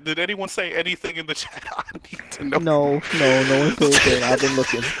chat. Did anyone say anything in the chat? I need to know. No one said anything. I've been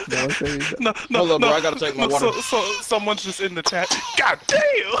looking. No one said anything. No, Hold up, bro. I gotta take my water. So someone's just in the chat. God damn.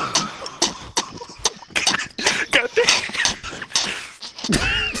 God damn.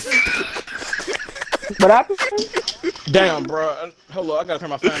 What happened? Damn, bro. Hold on, I gotta turn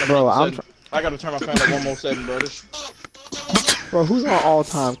my fan up. Bro, I gotta turn my fan up one more second, bro. Bro, who's on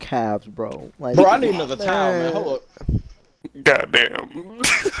all-time Cavs, bro? Like, Bro, I need another towel, man. Hold up. God damn.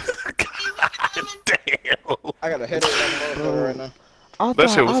 God damn. I got a headache right now. I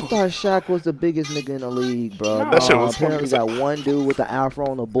thought Shaq was the biggest nigga in the league, bro. That shit was apparently got one dude with the afro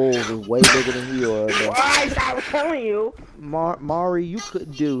on the Bulls is way bigger than he was. I was telling you. Mari, you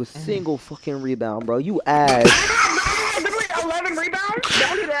couldn't do a single fucking rebound, bro. You ass. 11 rebounds?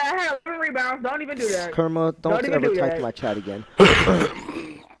 Don't do that. I had 11 rebounds. Don't even do that. Kerma, don't ever type in my chat again.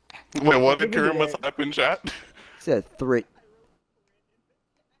 Wait, what did Kerma type in chat? He said 3.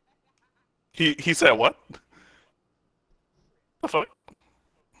 He said what? The fuck?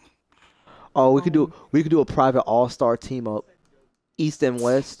 Oh, we could do a private all-star team up, East and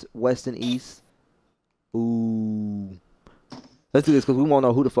West, West and East. Ooh, let's do this because we won't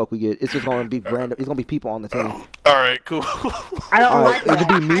know who the fuck we get. It's just gonna be random. It's gonna be people on the team. All right, cool. I don't like that. It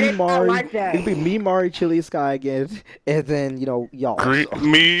could be me, Mari. Like that. It could be me, Mari, Chili, Sky again, and then y'all. Y'all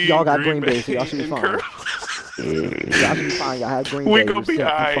got Green Bay, so y'all should be fine. Y'all should be fine. Y'all have Green Bay. We gonna be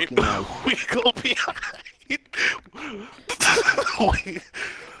alright. We gonna be alright.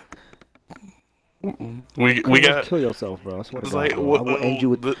 We got kill yourself, bro. I swear to God, like bro. I will end you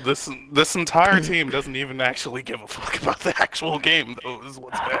with this entire team doesn't even actually give a fuck about the actual game, though. This is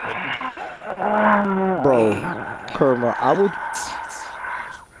what's bad. Bro, Kerma, I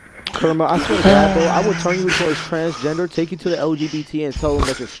swear to God, bro, I would turn you into a transgender, take you to the LGBT, and tell them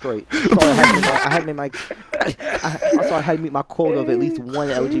that you're straight. I had to meet my quota of at least one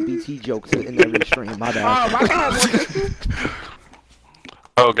LGBT joke in every stream. My bad.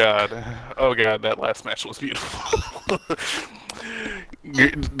 Oh god, that last match was beautiful.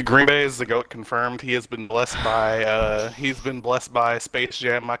 Green Bay is the GOAT confirmed. He has been blessed by Space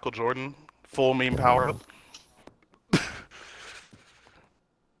Jam Michael Jordan, full meme power up.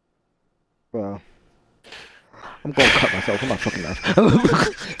 Bro, I'm gonna cut myself with my fucking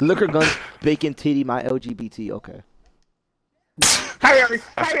knife. Liquor gun, bacon titty, my LGBT. Okay. Hi,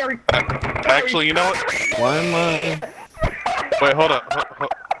 Harry. Actually, you know what? One line. Wait, hold up.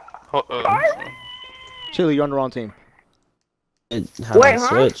 Chili, you're on the wrong team. Wait, huh?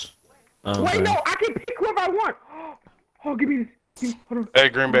 Switch. Wait, no, I can pick whoever I want. Oh, give me this. Hold on. Hey,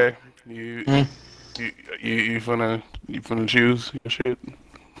 Green Bay, you finna choose your shit?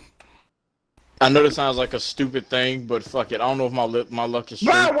 I know this sounds like a stupid thing, but fuck it. I don't know if my luck is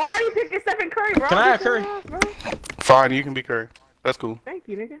straight. Bro, why are you picking Stephen Curry, bro? Can I have Curry? Fine, you can be Curry. That's cool. Thank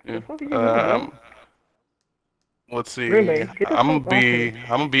you, nigga. Yeah. The fuck are you doing, bro? Let's see. Green Bay, I'm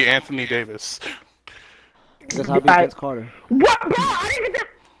gonna be Anthony Davis. That's how I beat against Carter. What, bro? I didn't get that.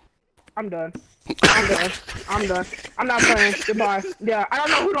 I'm done. I'm not playing. Goodbye. Yeah, I don't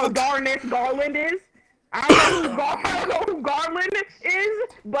know who Garland is. I don't know who Garland is,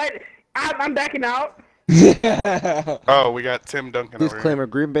 but I'm backing out. Oh, we got Tim Duncan. Disclaimer: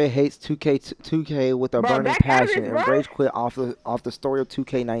 Green Bay hates 2K with a burning passion, and rage quit off the story of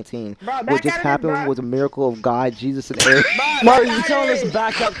 2K19. What just happened was a miracle of God, Jesus, and Eric. Mario, you're telling us to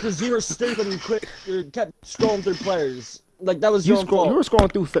back up because you were stupid and kept scrolling through players. Like that was You your fault. were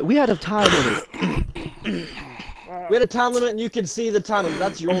scrolling through. We had a time limit. We had a time limit, and you can see the time limit.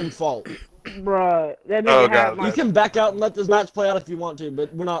 That's your own fault. Bruh, that Oh, nigga had God. my. You can back out and let this match play out if you want to,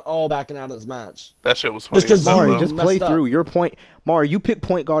 but we're not all backing out of this match. That shit was funny. Just 'cause Mari, Zulu just play messed up. through your point. Mari, you pick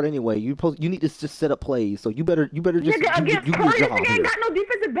point guard anyway. You need to just set up plays. So you better just Nigga, you against do your Curry, this job nigga here. ain't got no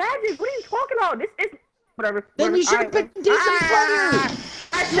defensive badges. What are you talking about? This is whatever. Then you should have picked a decent player.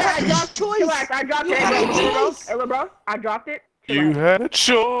 I dropped choice. Chillax, I dropped You it. had a choice. Hey, bro, I dropped it. You Chillax. had a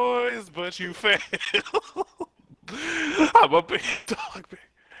choice, but you failed. I'm a big dog, man.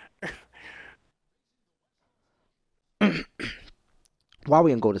 Why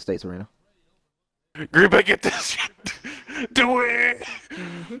we in Golden State, Serena? Green Bay, get this shit. Do it.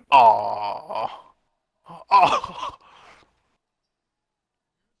 Aww. Oh.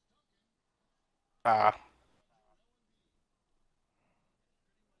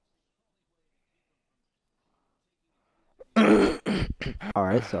 All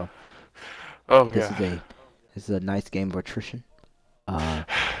right, so Oh, this yeah. is a nice game of attrition. So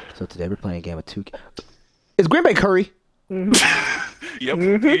today we're playing a game of 2. It's Green Bay Curry. Yep,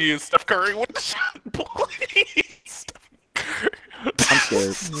 he is Steph Curry with the shot, please. I'm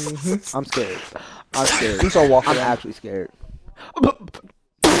scared. I'm scared. I'm scared. You saw Walker. I'm actually scared.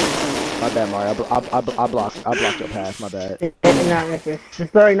 My bad, Mario. I blocked your pass. My bad. There's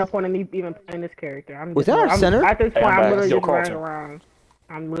literally no point in me even playing this character. Was that our center? At this point, I'm I'm back. literally Yo, just running Carlton. around.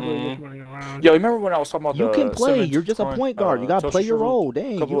 I'm literally just running around. Yo, remember when I was talking about You the can play. Simmons You're just a front, point guard. You gotta play your role.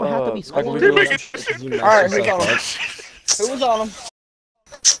 Dang, you couple, don't have to be couple scoring. videos. Alright, who's on him? Who was on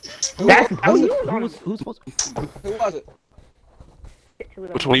him? Who's supposed to? Who was it?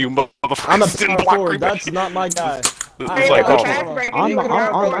 Which one of you I'm a motherfuckers didn't power block forward. Green Bay? That's not my guy. It's Hey, like, y'all oh, fast break. I'm Y'all my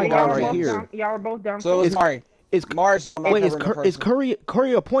guy both right down. here. Y'all were both down. So it was Mari. Is Mars. wait, is Curry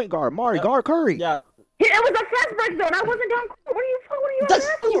a point guard? Mari, guard Curry. Yeah. It was a fast break zone. I wasn't down. What are you That's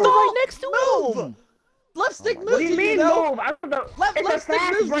asking he's for? right next to him. Left stick moves What do you mean know? move? I was a, Left it's a stick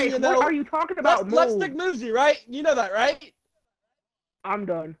fast moves break. you know. What are you talking about? Left Move. stick moves you, right? You know that, right? I'm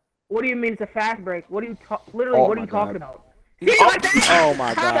done. What do you mean it's a fast break? What are you literally? Oh what are my you talking God. about? See, like that? Oh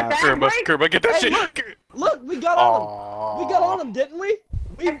my How's a God. fast break? Kerba, get that Hey, shit. Look, we got on him. We got on him, didn't we?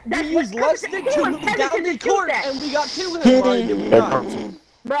 We used left stick to move down the court, and we got 2 in him, Mari, did we not?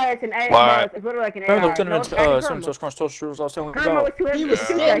 Bro, it's an AI. Why? Bro, it's literally like an AI. Remember No, Lieutenant it's Patrick Simmons Kerma. Crunch Toast Shoes I was telling you Kerma was about? 2 He inches. was He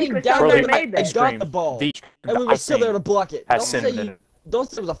standing could've down shot there and made and that. got the ball. And we were still there to block it. Has cinnamon in it. Don't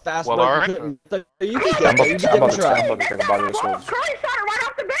say it was a fast Well, break. alright. You can I'm get about it. You to can take try. a body of this Curry one. shot it right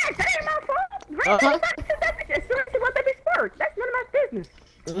off the bench. That ain't my fault. Green Uh-huh. Bay shot that bitch as soon as he let that bitch spark. That's none of my business.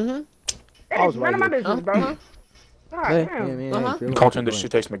 Mm-hmm. That I is was none right of my here. business, bro. Uh-huh. God Hey, damn. Carlton, this shit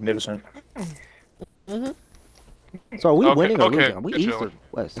tastes magnificent. So are we Okay, winning or okay, losing? Are we good east or chilling.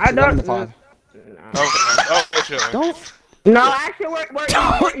 west? I don't. Oh, chilling. Don't No, actually, we're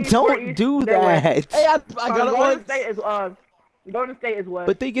east, don't do They're west. that. Hey, I got it Golden once. State is Golden State is west.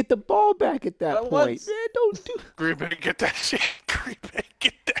 But they get the ball back at that Got it point. once. Man, don't do. Green Bay, get that shit. Green Bay,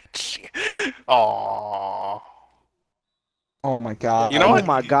 get that shit. Aww. Oh my God. You know Oh what?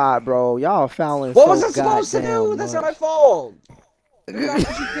 my God, bro, y'all fouling. What so was I supposed to goddamn do? That's not much. my fault. There's not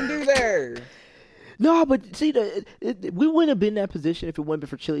much you can do there. No, but see, we wouldn't have been in that position if it wasn't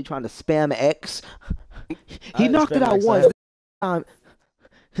for Chile trying to spam X. He knocked it out once. I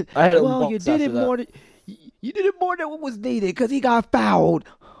had it Well, once you did after it that. more than you did it more than what was needed because he got fouled.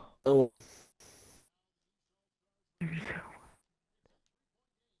 Oh.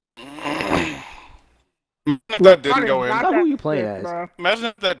 That didn't go in. Not Now, who that you playing shit, as? bro. Imagine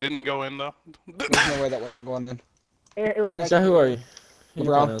if that didn't go in, though. There's no way that was going in. It was So who are you? Who you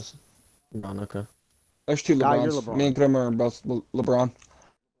LeBron. playing as? LeBron, okay. There's 2 Ah, you're LeBrons. LeBron. Me and Grimmer are both LeBron.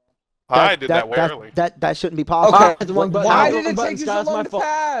 I did that way early. That shouldn't be possible. I had the wrong button. Why I did had it the wrong take you buttons, so guys, long my to fault.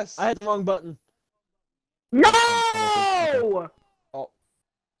 pass? I had the wrong button. No!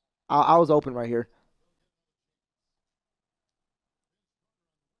 I was open right here.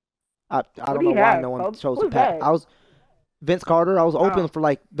 I don't do know you why have, no one folks? chose to Who's pass. that? I was Vince Carter. I was open Oh. for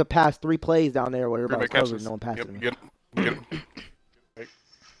like the past 3 plays down there where Green everybody Bay was covered. catches. No one passed Yep, to me.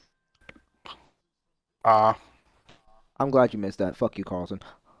 get. I'm glad you missed that. Fuck you, Carlson.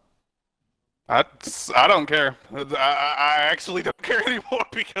 I don't care. I actually don't care anymore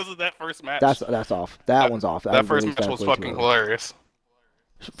because of that first match. That's off. That one's off. That first match was fucking hilarious.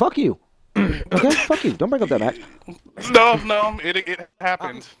 Fuck you. Okay, fuck you. Don't bring up that match. No, it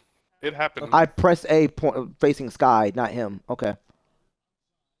happened. It happened. I pressed A point facing Sky, not him. Okay.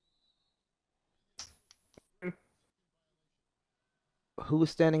 Who was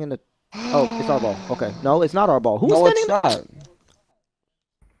standing in the? Oh, it's our ball. Okay. No, it's not our ball. Who was No, standing? it's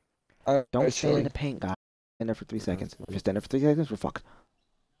not. Don't it's stand in Chile. the paint, guy. Stand there for 3 seconds. If you stand there for 3 seconds, we're fucked.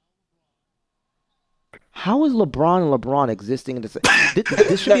 How is LeBron and LeBron existing in this?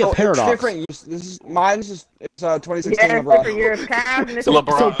 This should be a paradox. It's different. This is mine's just it's 2016 Yeah, LeBron. different years past. And So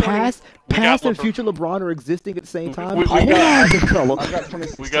LeBron. past and future LeBron are existing at the same time. We I got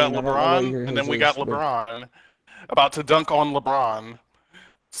 2016. We got LeBron, and then we got LeBron about to dunk on LeBron.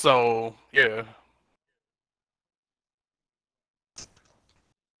 So yeah.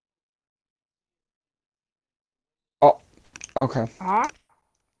 Oh, okay. Huh?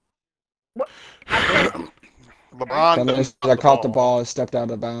 What? LeBron. I caught the ball and stepped out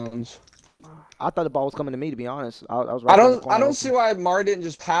of bounds. I thought the ball was coming to me. To be honest, I was. I Right don't see why Mar didn't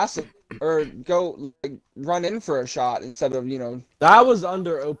just pass it or go like, run in for a shot instead of That was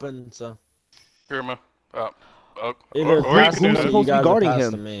under open, so. Irma. Either or pass you it can to do you guys or guarding pass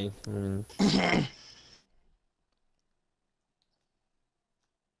him? to me. I mean.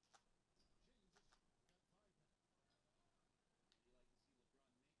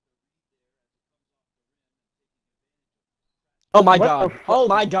 Oh my god! Oh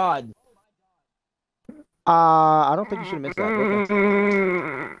my god! I don't think you should have missed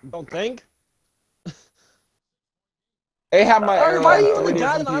that. Don't think? they have my arrow. Why are you the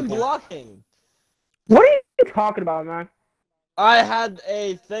guy that I'm blocking? What are you talking about, man? I had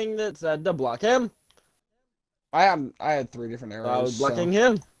a thing that said to block him. I had 3 different arrows. I was blocking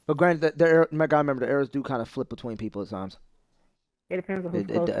him. But granted, I remember the arrows do kind of flip between people at times. It depends on who's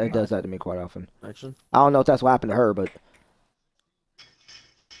close. It does that to me quite often. Action. I don't know if that's what happened to her, but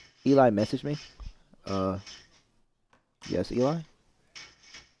Eli messaged me. Yes, Eli.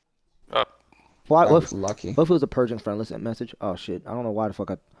 Why? I was lucky. What if it was a Persian friendless message? Oh shit! I don't know why the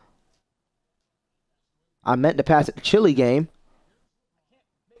fuck I meant to pass it to Chili game.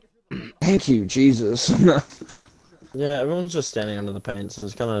 Thank you, Jesus. Yeah, everyone's just standing under the paint, so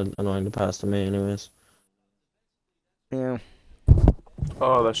it's kind of annoying to pass to me, anyways. Yeah.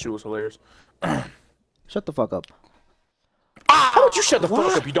 Oh, that shit was hilarious. Shut the fuck up. How would you shut the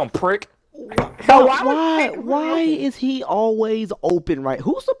fuck up, you dumb prick? So Why is he always open, right?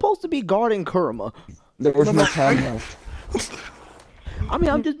 Who's supposed to be guarding Kurma? There was no time left. I mean,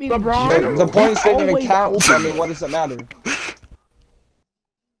 I'm just being LeBron? The points didn't even always count, so I open. mean, what does it matter?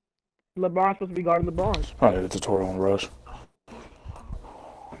 LeBron's supposed to be guarding LeBron. I need a tutorial on Rush.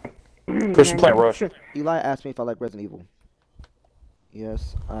 Chris, you playing Rush. Eli asked me if I like Resident Evil.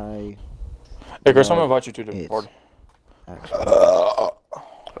 Yes, I. Hey, Chris, I'm gonna invite you to the party.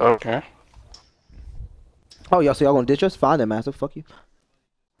 Okay. Oh, y'all, so y'all gonna ditch us? Fine then, massive. Fuck you.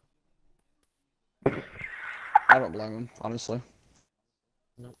 I don't blame him, honestly.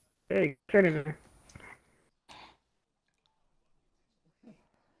 Hey, turn in there.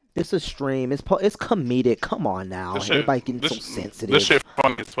 It's a stream. It's comedic. Come on now. Everybody getting so sensitive. This shit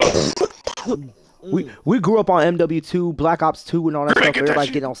funny as fuck. We grew up on MW2, Black Ops 2, and all that stuff.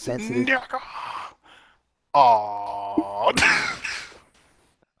 Everybody getting all sensitive. Aww.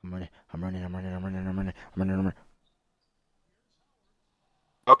 I'm running.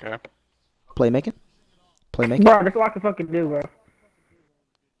 Okay. Playmaking? Bro, that's all I can fucking do, bro.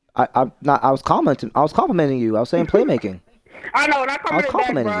 I'm not. I was complimenting you. I was saying playmaking. I know, and I I was complimented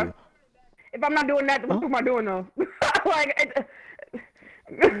complimenting back, you. bro. If I'm not doing that, what am I doing though? Like,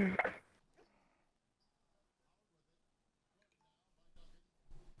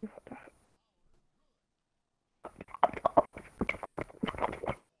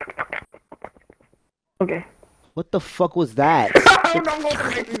 okay. What the fuck was that? I don't know, I'm going to the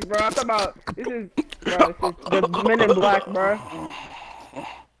Matrix, bro. I'm talking about this is the Men in Black, bro.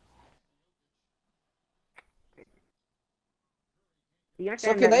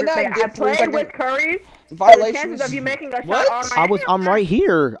 So can they not I get 3 played second with Curry. The violations? chances of you making a What? shot on my I'm right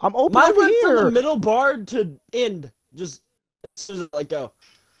here. I'm open Mine over went from the here. middle bar to end. Just as soon as I let go.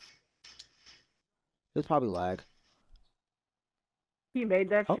 It's probably lag. He made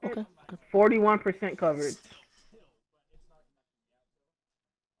that Oh, shit. okay. 41% coverage.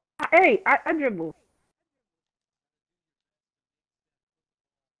 Hey, I dribble.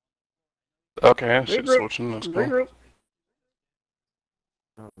 Okay, shit Regroup. switching. That's cool. Regroup.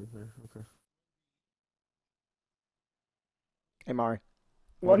 Okay. Hey, Mari.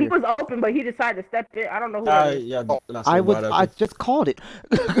 Well, he was open, but he decided to step in. I don't know who. Yeah. I just called it.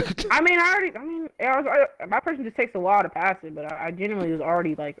 My person just takes a while to pass it, but I genuinely was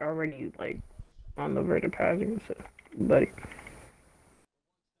already on the verge of passing. So, buddy.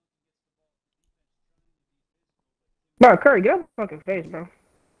 Bro, Curry, get up the fucking face, bro.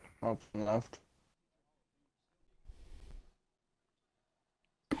 Open left.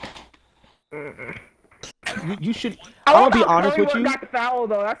 You should. I I'm love gonna be how honest Curry with you. got the foul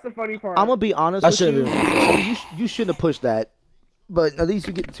though. That's the funny part. I'm gonna be honest I with you. should've You shouldn't have pushed that, but at least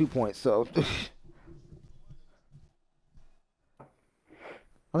you get the 2 points. So.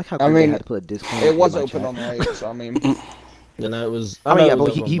 I like how they had to put a disclaimer. It was open on the right, so I mean. Then it was. I mean, yeah,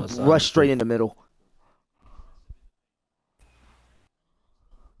 but he rushed straight in the middle.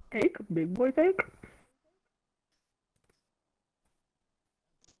 Take, big boy, take.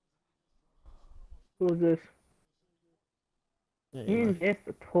 Who's this? Just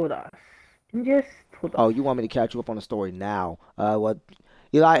told us. Oh, you want me to catch you up on the story now? What,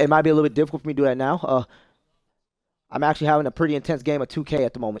 Eli? It might be a little bit difficult for me to do that now. I'm actually having a pretty intense game of 2K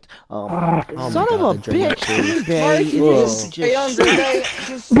at the moment. Son of a bitch, Green Bay is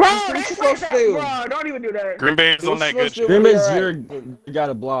just Bro, don't even do that. Green Bay is on that good. Green Bay's you got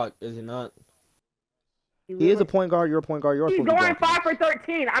a block, is he not? He is a point guard. You're a point guard. He's going 5 for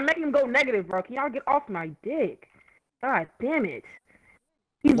 13. I'm making him go negative, bro. Can y'all get off my dick? God damn it.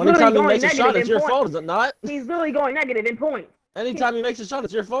 He's Anytime he going makes a negative shot, it's in your points. fault, is it not? He's literally going negative in points. Anytime he makes a shot,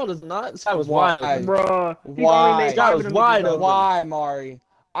 it's your fault, is it not? This guy was wide open. Bro, Why? This guy was wide open. Why, Mari?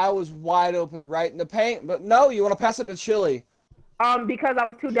 I was wide open right in the paint, but no, you want to pass it to Chili. Because I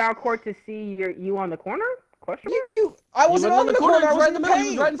was too down court to see you on the corner? Question mark? I wasn't on the corner. I was right in the middle. He was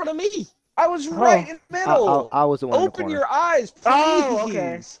paint. right in front of me. I was right in the middle. I was the one in the Open corner. your eyes, please. Oh,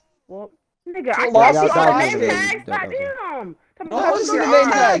 okay. Well, nigga, I lost can't see all the that name was- tags. that was- Goddamn. You don't have to see the name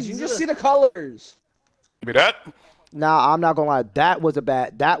tags. You just see the colors. Give me that. Nah, I'm not gonna lie. That was a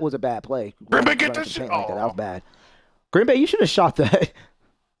bad play. Green Bay, get Running this the paint shit. like that was bad. Green Bay, you should have shot that.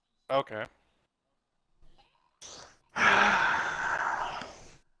 Okay.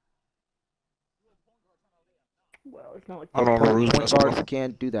 Well, it's not like I don't know the rules of Point guards basketball.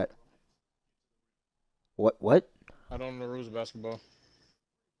 can't do that. What? I don't know the rules of basketball.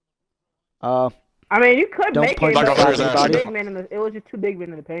 I mean, you could Don't make punch it. like But a it was just first two action. big men it was just 2 big men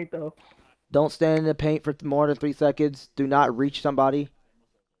in the paint, though. Don't stand in the paint for more than 3 seconds. Do not reach somebody.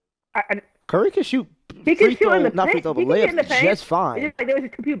 I, Curry can shoot. he can free shoot in throw, the not free paint. throw, He but can get in the layups paint. just It's fine. just like there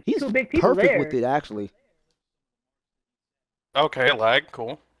was just He's two big people perfect there. with it, actually. Okay, lag.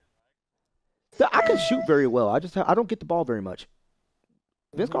 Cool. I can shoot very well. I don't get the ball very much.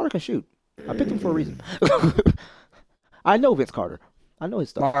 Vince Carter can shoot. I picked him for a reason. I know Vince Carter. I know his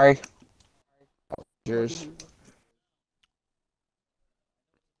stuff. Mari. Yours.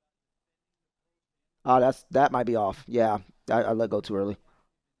 That might be off. Yeah, I let go too early.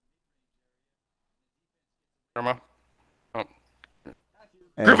 Irma. Oh.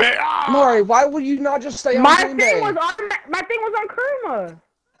 Hey. Green Bay. Ah! Mari, why would you not just stay on My Green thing Bay? was on Kurma.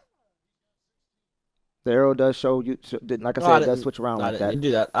 The arrow does show you. Like I No, said, it does switch around I like didn't that.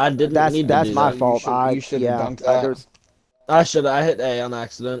 do that. I didn't need to That's do my that. fault. You should have dunked that. I hit A on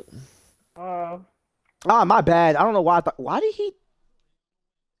accident. My bad. I don't know why. Why did he?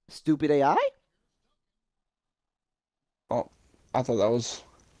 Stupid AI. Oh, I thought that was.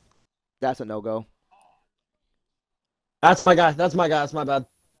 That's a no go. That's my guy. That's my guy. That's my bad.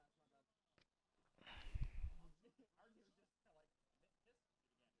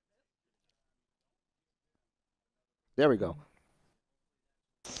 There we go.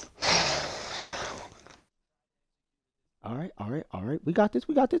 All right. We got this.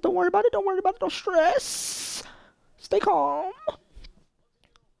 Don't worry about it. Don't stress. Stay calm.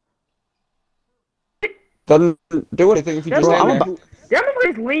 Doesn't do anything if you just stand there. Them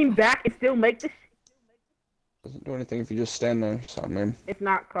just lean back and still make this. Doesn't do anything if you just stand there. So I mean. It's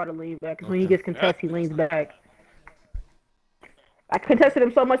not called a lean back. It's when he gets contested, he leans back. I contested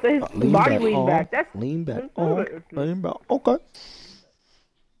him so much that his body leaned back. That's lean back. Lean back. Okay.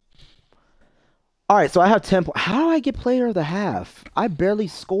 All right, so I have 10 points. How do I get player of the half? I barely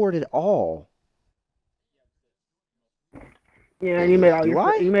scored at all. Yeah, you made all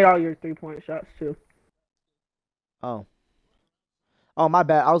your 3-point shots too. Oh, my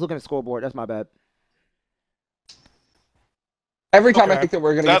bad. I was looking at the scoreboard. That's my bad. Every time I Okay. think that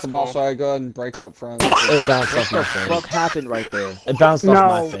we're gonna get That's the ball, cool. so I go ahead and break up front. It bounced off my What face. the fuck happened right there? It bounced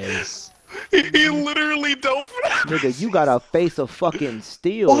off my face. He literally don't. Nigga, you got a face of fucking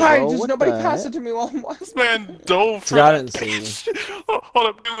steel, Why? bro. Just What nobody the pass heck? it to me while I'm This man dove for I didn't see. Hold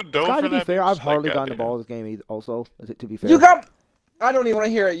up, dude. Dove Try for to be that fair, bitch. I've hardly Like, gotten the goddamn. ball this game either, also, to be fair. You got. I don't even want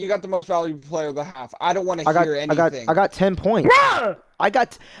to hear it. You got the most valuable player of the half. I don't want to hear anything. I got 10 points. Bruh! I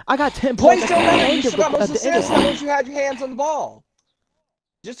got 10 Points points. don't matter. You at still got the most end of assists. That means you had your hands on the ball.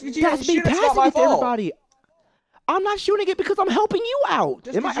 Just because you didn't That's me shoot, it's not passing my it to fault. everybody. I'm not shooting it because I'm helping you out.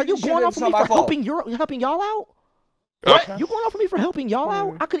 Just Are because you you going shoot it, off it's of me not my for fault. helping y'all out? Okay. You going off of me for helping y'all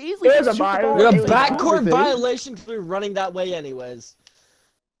out? I could easily There's just a shoot the bio. ball. You're a It was backcourt over, violation for running that way anyways.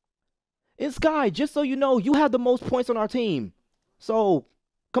 And Sky, just so you know, you have the most points on our team. So,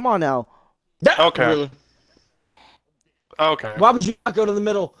 come on now. Okay. Really? Okay. Why would you not go to the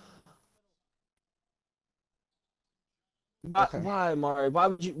middle? Why, Mari?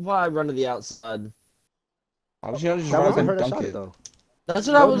 Why run to the outside? I was gonna just That run wasn't and her that dunk shot it. it, though. That's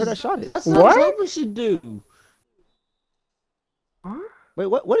what I was. Her that shot it. That's what I was hoping she'd do. Huh? Wait,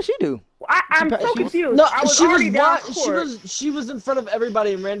 what did she do? I'm so confused. No, I was already down court. she was in front of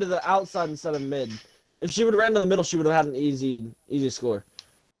everybody and ran to the outside instead of mid. If she would have ran to the middle, she would have had an easy score.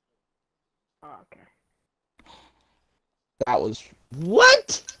 Okay. That was.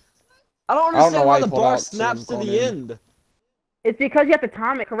 What? I don't I don't know understand why why he the pulled bar out, so snaps to I'm the going in. end. It's because you have to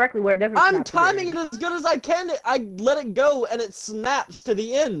time it correctly where it doesn't. I'm snap to the timing end. it as good as I can. I let it go and it snaps to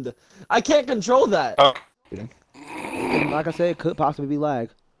the end. I can't control that. And like I said, it could possibly be lag.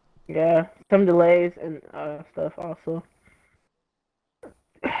 Yeah, some delays and stuff also.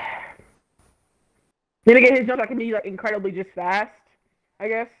 Then again, his jump can be like incredibly just fast, I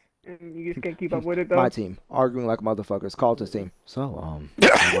guess, and you just can't keep up with it though. My team arguing like motherfuckers. Carlton's team. So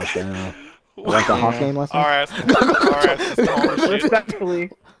watch the Hawk game last night. Respectfully.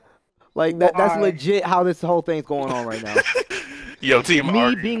 Like that's legit how this whole thing's going on right now. Yo, team.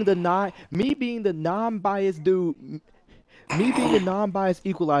 Me being the non-biased dude. Me being the non-biased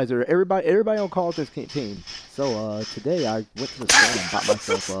equalizer. Everybody on Carlton's team. So today I went to the store and bought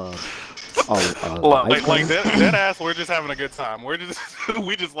myself like that ass. We're just having a good time. We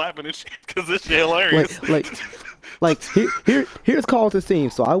just laughing and shit because this shit hilarious. Like here's Carlton's team.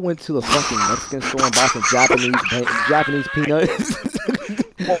 So I went to the fucking Mexican store and bought some Japanese peanuts.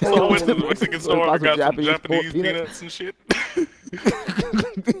 So I went to the Mexican store and got some Japanese peanuts and shit.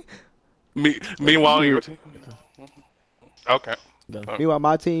 Meanwhile, your team. Okay. Meanwhile,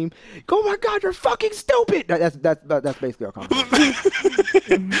 my team. Oh my God, you're fucking stupid. That's basically our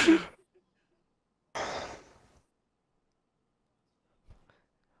conversation.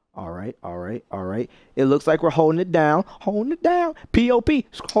 All right. It looks like we're holding it down. POP,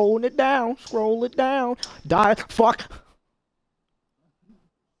 holding it down. Scroll it down. Die. Fuck.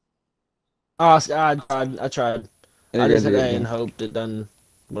 Oh, I tried. I just hit A and hoped it done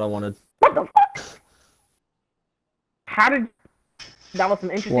what I wanted. What the fuck? How did... That was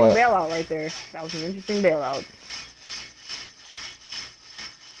some interesting bailout right there. That was an interesting bailout.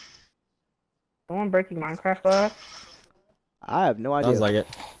 Someone breaking Minecraft glass? I have no idea. Sounds like it.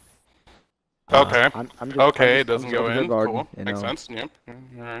 Okay. I'm just, it doesn't go in. Cool. Makes sense. Yep.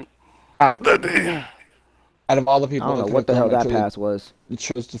 Alright. Out of all the people, I don't know what the hell that pass was. It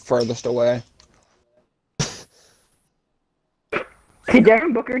chose the furthest away.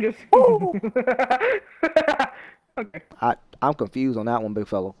 Devin Booker just... Okay. I'm confused on that one, big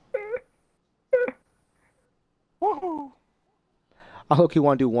fellow. I hope you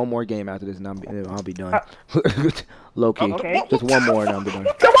want to do one more game after this, and I'll be done. Low key, just one more, and I'll be done.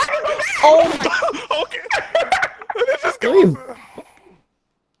 Oh, okay. Let's just go.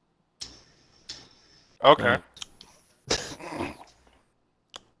 Okay.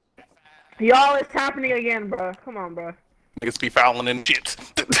 Y'all, it's happening again, bro. Come on, bro. Niggas be fouling and shit.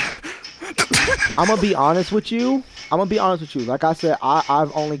 I'm gonna be honest with you. Like I said,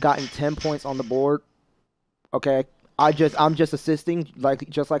 I've only gotten 10 points on the board. Okay, I'm just assisting,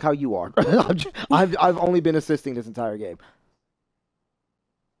 just like how you are. I've only been assisting this entire game.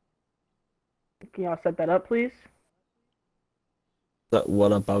 Can y'all set that up, please?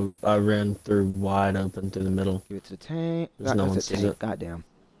 What up? I ran through wide open through the middle. Give it to the tank. No one sees it. Goddamn.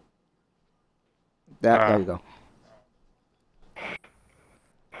 There you go.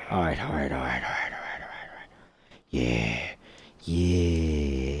 All right. Yeah.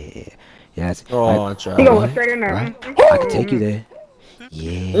 Yes. Oh, I tried. He going straight in there. Right? I can take you there.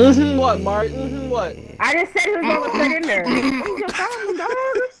 Yeah. What, Mark? What? I just said he was going straight in there. Who's your phone, dog?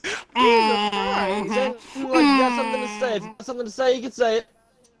 You got something to say. If you got something to say, you can say it.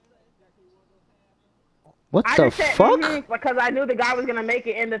 What I the just said, fuck? because I knew the guy was gonna make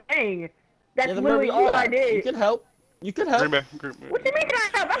it in the thing. That's literally all I did. You can help. Green Bay. What do you mean can I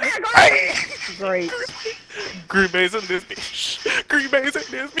help? I'm not going. Great. Green Bay's in this bitch.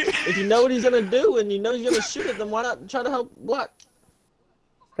 If you know what he's gonna do and you know he's gonna shoot it, then why not try to help block?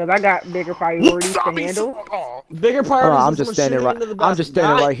 Because I got bigger priorities to handle. Bigger priorities. I'm just standing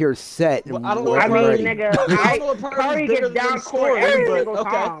right here, set. Well, I don't know. I mean, ready. nigga, Curry gets down court every single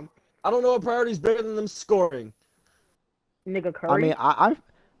time. I don't know what priority is bigger than them scoring. Nigga, Curry. I mean,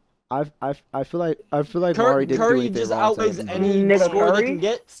 I feel like Mari didn't do Curry anything just wrong, outweighs so- any score they can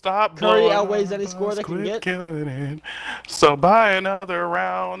get. Stop. Curry outweighs any score they can get. So by another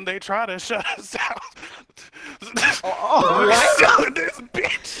round, they try to shut us out. We still in this,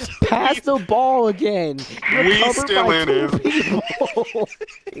 bitch. Pass the ball again. We still in it.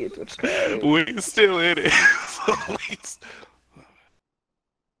 We still in it.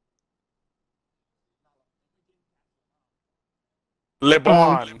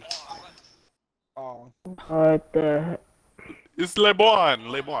 LeBron. Oh. What the? It's LeBron.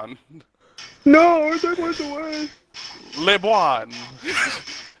 LeBron. No, that was the way. LeBron.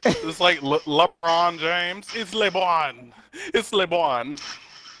 It's like LeBron James. It's LeBron. It's LeBron.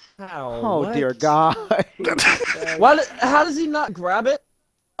 Oh dear God. How does he not grab it?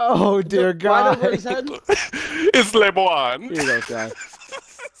 Oh dear God. Right over his head? It's LeBron. Here you go, guy.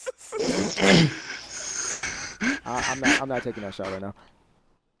 I'm not taking that shot right now.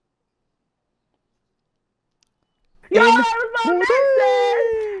 Yo,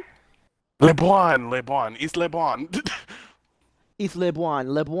 LeBron. It's LeBron. It's LeBron.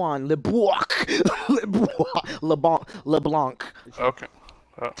 LeBlanc. Okay.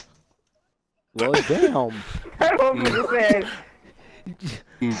 Well, damn.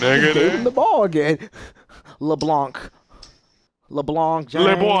 Negative. Gave him the ball again. LeBlanc James.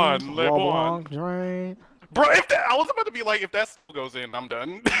 LeBron. James. Bro, I was about to be like, if that still goes in, I'm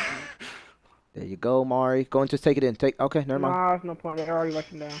done. There you go, Mari. Go and just take it in. Okay, never mind. Nah, there's no point. They're already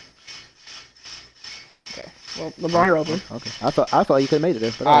rushing down. Okay. Well, LeBron, you're open. Okay. I thought you could have made it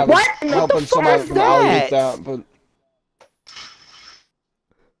there. But I was what? helping somebody from alley that, but.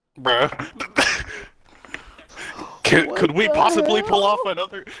 Bruh. Could we possibly pull off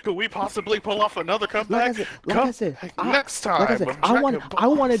another? Could we possibly pull off another comeback? Like I said, next time. Like I said, I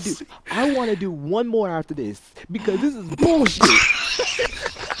want to do one more after this because this is bullshit.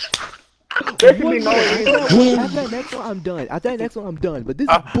 After that next one, I'm done. But this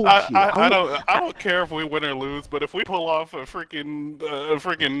is bullshit. I don't care if we win or lose, but if we pull off a freaking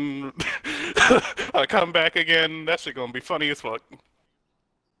comeback again, that shit gonna be funny as fuck.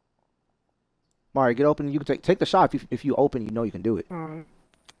 Mari, get open. You can take the shot if you open. You know you can do it.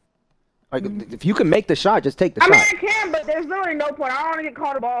 Like if you can make the shot, just take the shot. I mean, I can, but there's really no point. I don't want to get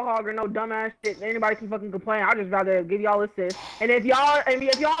called a ball hog or no dumbass shit. Anybody can fucking complain. I'd just rather give y'all assists. And if y'all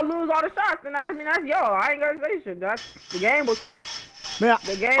lose all the shots, then that's y'all. I ain't gonna say shit. That's the game was. Man,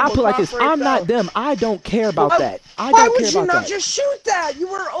 I put like this. I'm not them. I don't care about that. I don't Why care would about you not that. just shoot that? You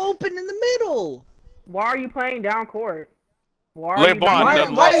were open in the middle. Why are you playing down court? Why are you under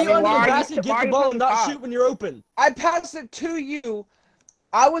the basket, get the ball, and not shoot when you're open? I passed it to you.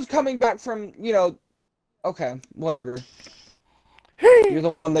 I was coming back from, okay, whatever. You're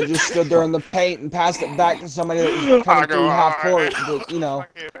the one that just stood there in the paint and passed it back to somebody that was coming through half court.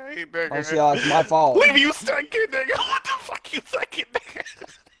 But, I'll see how it's my fault. Leave you second, nigga. What the fuck you second, nigga?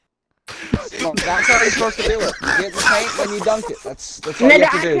 Look, that's how you're supposed to do it. You get in the paint, then you dunk it. That's all nigga, you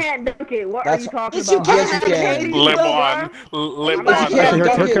have to do. I can't dunk it. What are you talking yes, about? Yes, you can.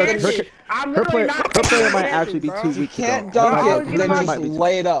 Her player might actually be too weak. You can't dunk it, then just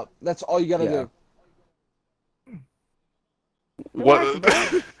lay it up. That's all you gotta do. What?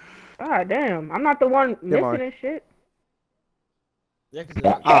 God damn. I'm not the one missing this shit. Yeah,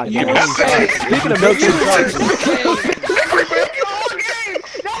 you were saying. Speaking of milking sharks.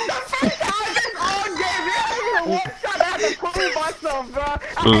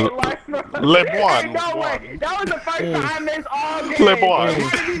 LeBron. That was the first time I missed all game. LeBron.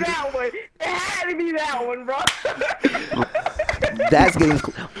 It had to be that one, bro.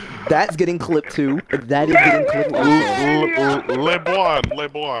 That's getting clipped too. That is getting clipped. LeBron.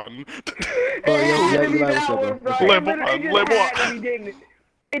 LeBron.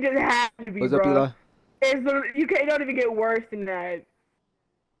 It just had to be, What's up, Eli? It don't even get worse than that.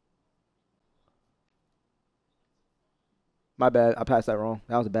 My bad. I passed that wrong.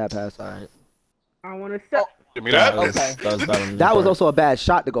 That was a bad pass. All right. I want to sell. Give me that. Okay. That was also a bad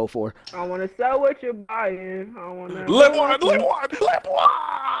shot to go for. I want to sell what you're buying. I want to. LeBron.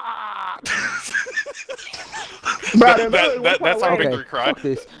 That's our victory cry. Fuck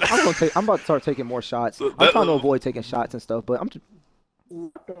this. I'm about to start taking more shots. I'm trying to avoid taking shots and stuff, but I'm just.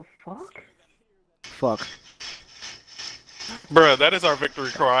 What the fuck? Fuck. Bruh, that is our victory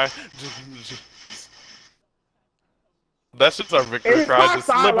cry. That's just our victory cry. Just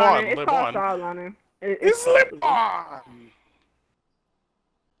live on. It's called sidelining. It's LeBron.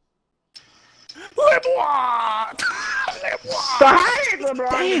 LeBron. So how did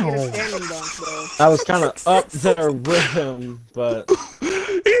LeBron get a standing dunk, though? I was kind of up there with him, but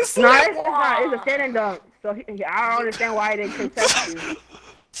it's no, it's not. It's a standing dunk. So I don't understand why they contest you.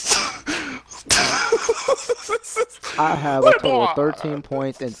 I have a total of 13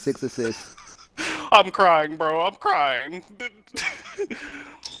 points and 6 assists. I'm crying, bro. I'm crying.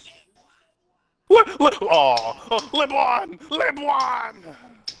 Look. Oh, LeBron! LeBron!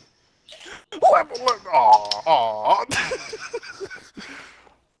 LeBron! Aw.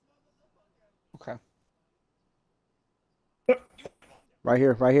 Okay. Right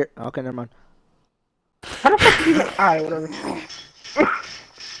here, right here. Okay, never mind. How the fuck did you... Alright, whatever.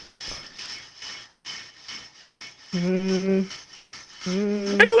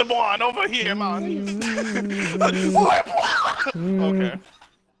 Hey, LeBron, over here, man. LeBron! Okay.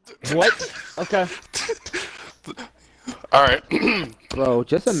 What? Okay. Alright. Bro,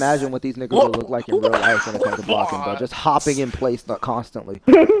 just imagine what these niggas would look like in real life when it comes to blocking, bro. Just hopping in place constantly.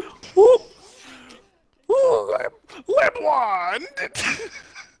 LeBron!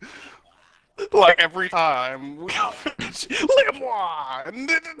 Like every time. LeBron!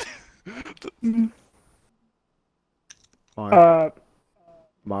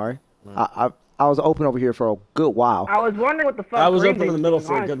 Mari? I was open over here for a good while. I was wondering what the fuck. I was Green open in Bay the middle was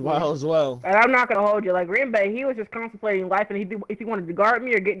for a doing, good honestly. while as well. And I'm not gonna hold you. Like Green Bay, he was just contemplating life, and if he wanted to guard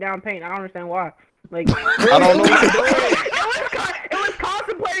me or get down paint. I don't understand why. Like I don't know what you're doing. it was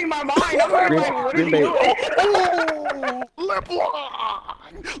contemplating my mind. I'm like, what is he doing? LeBron!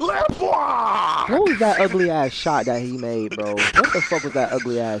 LeBron! What was that ugly ass shot that he made, bro? What the fuck was that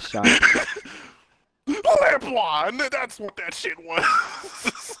ugly ass shot? LeBron! That's what that shit was.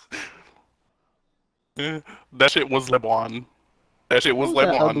 That shit was LeBron. That shit was What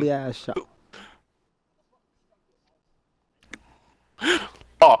was LeBron. that ugly ass shot?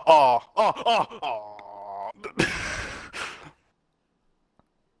 Oh.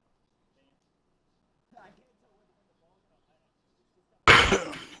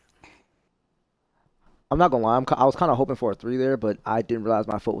 I'm not gonna lie, I was kind of hoping for a 3 there, but I didn't realize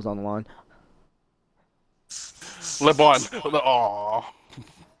my foot was on the line. LeBron. Oh.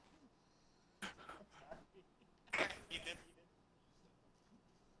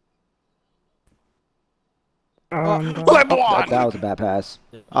 LeBron! That was a bad pass.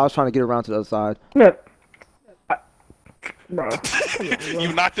 I was trying to get around to the other side. Look. Bro.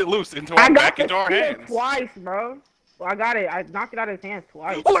 You knocked it loose back into our hands. Twice, bro. Well, I got it. I knocked it out of his hands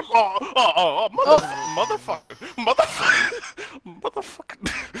twice. Motherfucker.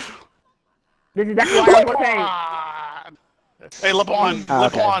 This is exactly why I'm gonna pay. Hey, LeBron.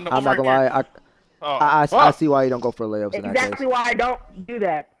 Okay. LeBron, I'm not gonna lie. I see why you don't go for layups in that case. Exactly why I don't do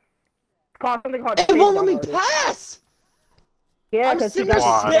that. It's called something called. It won't let me pass! Yeah, I'm because sitting there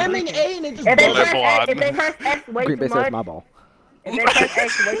spamming A and it just if they LeBron. press X way Green Bay too says much, my ball. if they press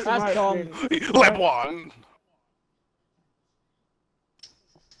X way too That's much, calm. then- LeBron.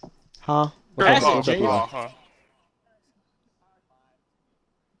 Huh? Pass What's it, up, Junior. bro?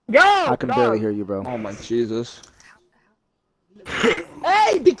 Yo, I can dog. barely hear you, bro. Oh my Jesus.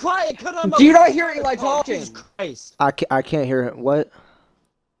 Hey, be quiet! Cut on my. Do you not hear Eli talking? Jesus Christ. I can't hear it. What?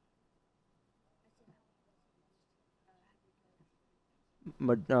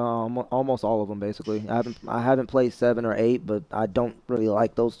 Almost all of them, basically. I haven't played 7 or 8, but I don't really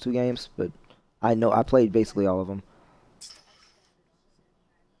like those 2 games. But I know I played basically all of them.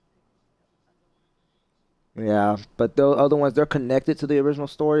 Yeah, but the other ones, they're connected to the original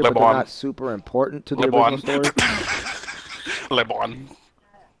story, but they're LeBron. not super important to the original story. LeBron.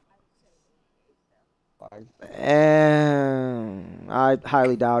 And I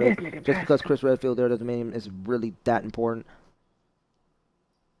highly doubt it. Just because Chris Redfield there doesn't mean it's really that important.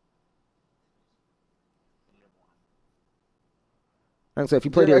 Like I said, if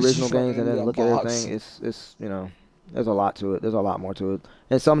you play the original games and then look at everything, it's you know, there's a lot to it. There's a lot more to it.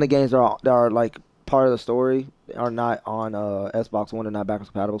 And some of the games that are like part of the story are not on Xbox One. They're not backwards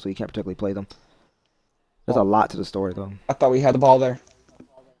compatible, so you can't particularly play them. There's a lot to the story, though. I thought we had the ball there.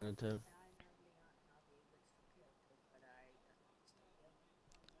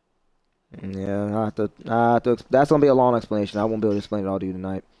 Yeah, I have to. That's gonna be a long explanation. I won't be able to explain it all to you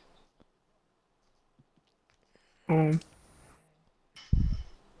tonight.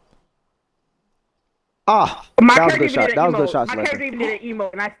 Ah, My that was a good character shot. did That was an a good emote. shot My selection. character even did an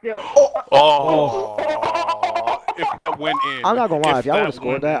emote, and I still. If that went in. I'm not gonna lie. If y'all would have that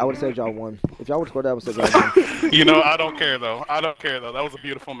scored went that, I in. would have said y'all won. If y'all would have scored that, I would have said y'all won. You know, I don't care though. That was a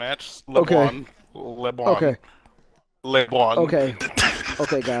beautiful match. LeBron. LeBron. Okay. LeBron. Okay.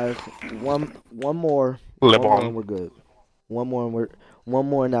 Okay, guys. One more. LeBron. One more and we're good. One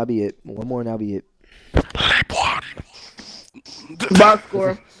more and that'll be it. One more and that'll be it. LeBron. Box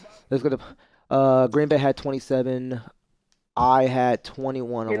score. Let's go to Green Bay had 27. I had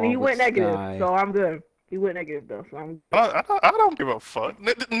 21 And along he with went negative, Sky. so I'm good. He went negative though, so I'm. I don't give a fuck.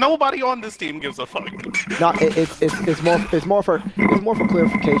 Nobody on this team gives a fuck. No, it's more for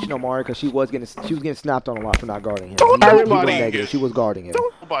clarification on Mario because she was getting snapped on a lot for not guarding him. He was negative. She was guarding him.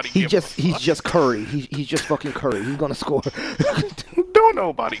 He's just Curry. He's just fucking Curry. He's gonna score. Don't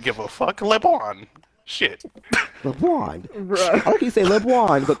nobody give a fuck. LeBron. Shit. LeBron. I like you say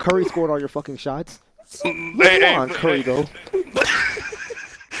LeBron, but Curry scored all your fucking shots. LeBron, Curry though.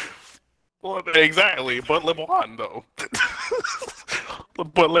 Well, exactly, but LeBron though.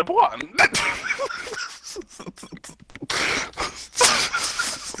 But LeBron.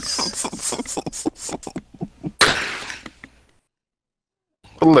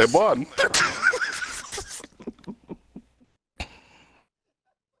 LeBron.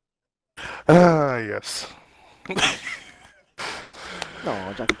 Ah, yes. No,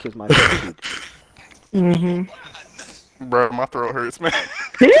 I can kiss my cheek. Bro, my throat hurts, man.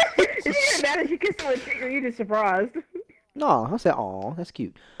 Is it mad as you kissed on the cheek, or you just surprised? No, I said, "Aw, that's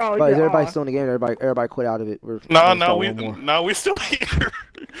cute." Oh, but is everybody still in the game? Everybody quit out of it. We still here.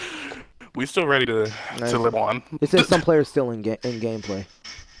 We still ready to live on. It says some players still in gameplay.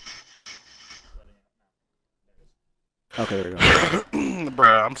 Okay, there we go.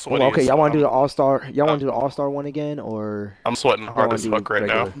 Bruh, I'm sweating. Okay, y'all want to do the All-Star? Y'all want to do the All-Star one again, or? I'm sweating hard as fuck right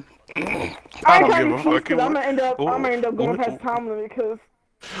now. I don't give a fuck. I'm gonna end up going past Tomlin because.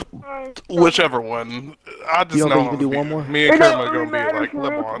 Whichever one. I just you don't know. think you can do one more? Me and Kerm are gonna be like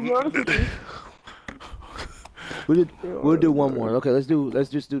LeBron. We'll do one more. Okay, let's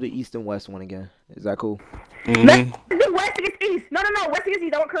just do the East and West one again. Is that cool? Let's do West against East. No, West against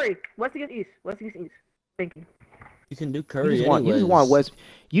East. I want Curry. West against East. Thank you. You can do Curry you just want West.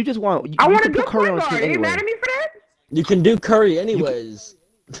 You just want. I want to do Curry on the team anyway. Are you mad at me for that? You can do Curry anyways.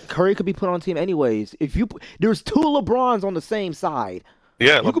 Curry could be put on team anyways. There's two LeBrons on the same side.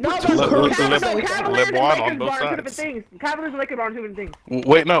 Yeah, you could put two Curry LeBron on both sides. Cavaliers and Lakers are on two different things.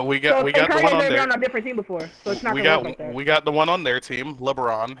 Wait, no, we got the one on there. On a different team before, so it's not we got the one on their team,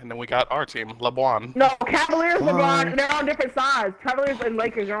 LeBron, and then we got our team, LeBron. No, Cavaliers, LeBron, they're on different sides. Cavaliers and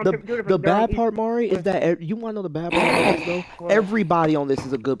Lakers are on two different. The bad part, Mari, is that you want to know the bad part about this though? What? Everybody on this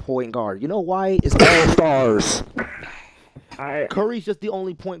is a good point guard. You know why? It's all stars. Curry's just the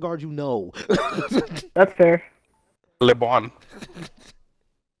only point guard you know. That's fair. LeBron.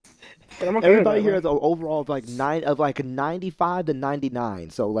 Everybody here has an overall of like 95 to 99.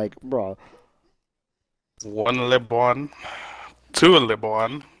 So like, bro. 1 LeBron, 2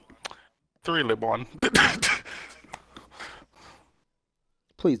 LeBron, 3 LeBron.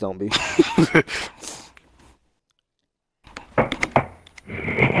 Please don't be.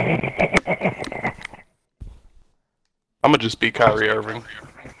 I'm gonna just be Kyrie Irving.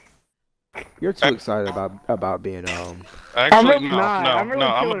 You're too excited about being Actually, no. I'm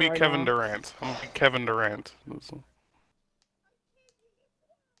gonna be Kevin Durant. I'm gonna be Kevin Durant.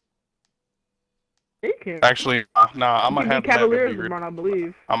 Actually, nah. I'm gonna have Mega Beard. I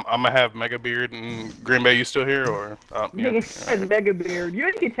believe. I'm gonna have Mega Beard and Green Bay. You still here or? Yeah. Mega Beard.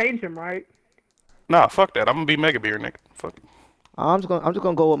 You can change him, right? Nah, fuck that. I'm gonna be Mega Beard, Nick. Fuck. I'm just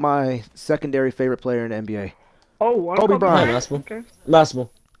gonna go with my secondary favorite player in the NBA. Oh, Kobe Bryant.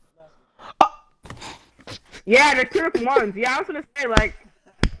 Possible. Yeah, the critical ones. Yeah, I was gonna say like.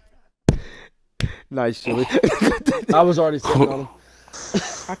 Nice, Chili. I was already sitting on him.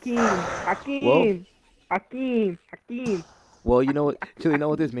 Hakeem. Well, you know what, Chili, know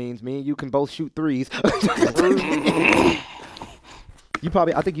what this means. Me and you can both shoot threes. I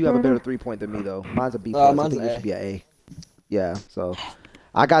think you have a better 3-point than me though. Mine's a B+. I think you should be an A. Yeah, so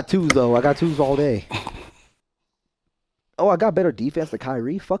I got 2s though. I got 2s all day. Oh, I got better defense than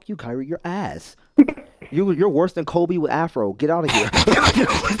Kyrie. Fuck you, Kyrie. You're ass. You're worse than Kobe with Afro. Get out of here.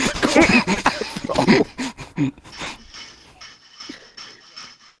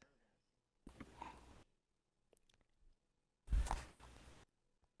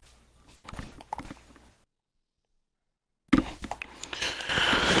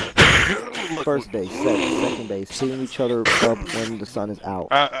 First base, second base, hitting each other up when the sun is out.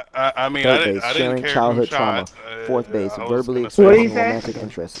 I mean, Third base, I sharing didn't childhood care trauma. Fourth base, verbally expressing romantic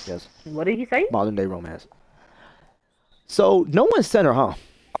interest. Yes. What did he say? Modern day romance. So no one's center, huh?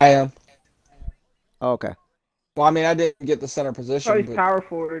 I am. Oh, okay. Well, I mean, I didn't get the center position. Oh, he's power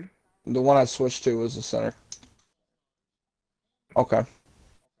forward. The one I switched to was the center. Okay.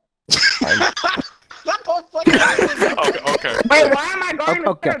 Okay. Wait, why am I guarding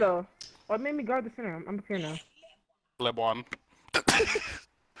the center though? What made me guard the center? I'm up here now. LeBron.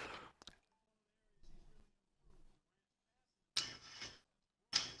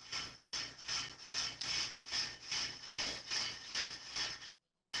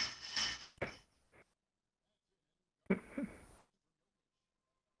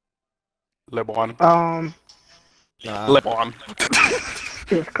 LeBron. LeBron.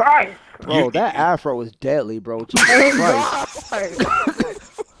 Jesus Christ. Bro, that afro was deadly, bro. Jesus Christ.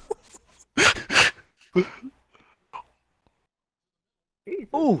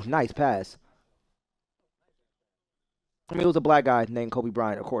 Ooh, nice pass. I mean, it was a black guy named Kobe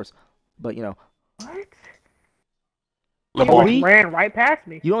Bryant, of course. But, you know. What? LeBron. He ran right past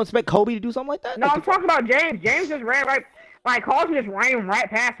me. You don't expect Kobe to do something like that? No, I'm talking about James. James just ran right. Like, Carlton just ran right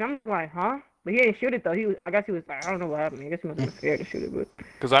past him. I'm like, huh? But he didn't shoot it, though. I guess he was like, I don't know what happened. I guess he was scared to shoot it, but.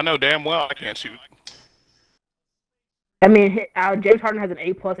 Because I know damn well I can't shoot. I mean, James Harden has an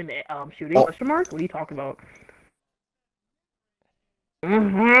A+ in shooting. Question mark? What are you talking about?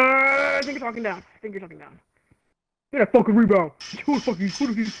 I think you're talking down. Get a fucking rebound. Who the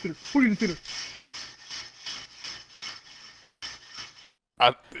center?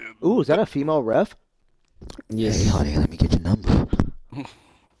 Ooh, is that a female ref? Yes. Hey, honey, let me get your number.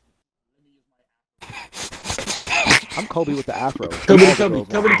 I'm Kobe with the afro. Kobe.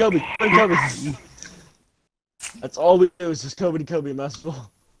 That's all we do is just Kobe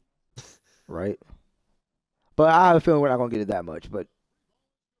basketball. Right. But I have a feeling we're not going to get it that much, but...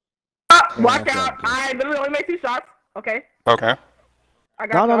 Watch out. I literally only made 2 shots. Okay. No.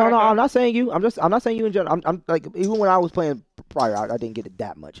 I'm not saying you. I'm not saying you in general. I'm like, even when I was playing prior, I didn't get it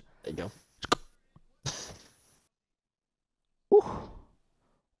that much. There you go.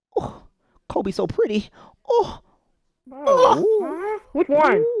 Ooh. Kobe so pretty. Which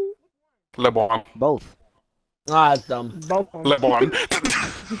one? LeBron. Both. That's dumb. Both. LeBron.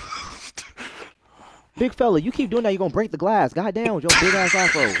 Big fella, you keep doing that, you're gonna break the glass. Goddamn, with your big ass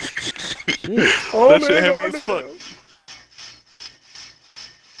afro. Shit. That shit heavy as fuck.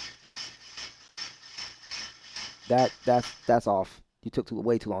 That's off. You took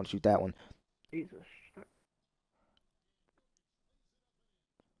way too long to shoot that one. Jesus.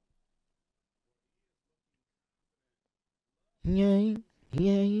 Yeah.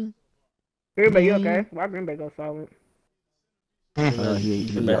 Green Bay, you okay? Why Green Bay go silent? He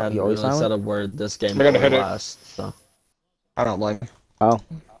hadn't really said a word this game last, so. I don't like. Oh.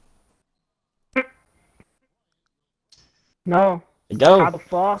 No. Go. How the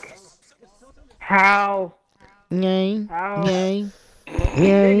fuck? How? Yay. How? Yay.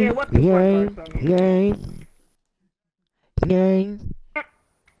 Yay.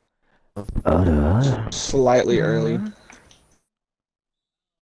 Slightly early.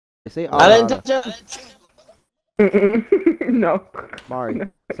 Say I didn't touch it. No. Mari,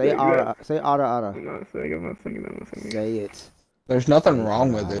 say ara. Say ara. I'm not singing. Say it. There's nothing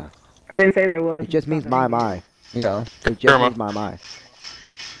wrong with it. I didn't say there was. It just means my. Yeah. It just means my.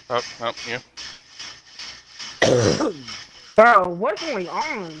 Oh, yeah. Bro, what's going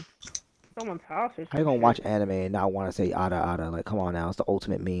on? Someone's house or something. How you gonna watch anime and not want to say ara? Like, come on now. It's the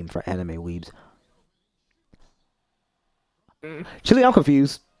ultimate meme for anime weebs. Chili, I'm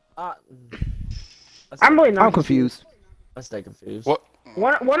confused. I'm really not. I'm confused. I stay confused. What?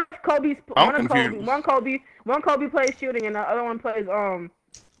 One of Kobe's. I'm One Kobe plays shooting and the other one plays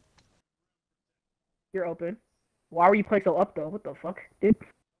You're open. Why were you playing so up though? What the fuck, dude?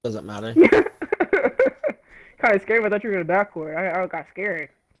 Doesn't matter. Kind of scared. I thought you were in the backcourt. I got scared.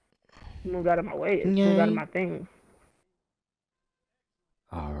 You moved out of my way. Moved out of my thing.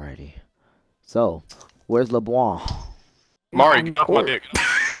 Alrighty. So, where's LeBron? Mari, get off my dick.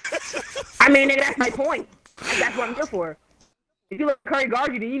 I mean, nigga, that's my point. That's what I'm here for. If you let Curry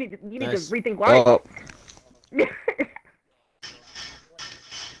guard you, then you need to rethink why.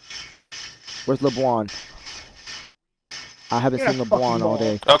 Where's LeBron? I haven't seen LeBron all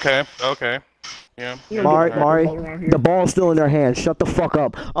day. Okay. Yeah. Mari, the ball's still in their hands. Shut the fuck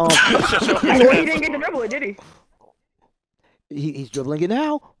up. Well, he didn't get to dribble it, did he? He's dribbling it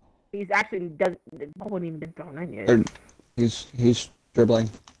now. He's actually the ball wasn't even been thrown in yet. He's dribbling.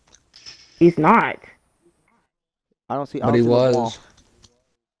 He's not. I don't see. But he was.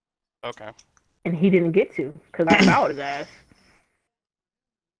 Okay. And he didn't get to because I fouled his ass.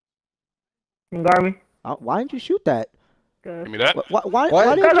 You got me? Why didn't you shoot that? Give me that.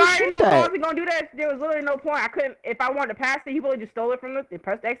 Why didn't you shoot that? I wasn't gonna do that. There was literally no point. I couldn't. If I wanted to pass it, he probably just stole it from and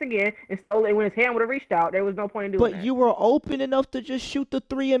pressed X again and stole it when his hand would have reached out. There was no point in doing that. But you were open enough to just shoot the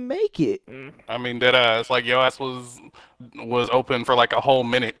 3 and make it. I mean, that ass. Like, your ass was open for like a whole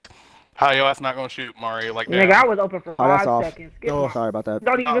minute. How your ass not gonna shoot, Mari? Like that? Nigga, I was open for 5 seconds. Oh, sorry about that.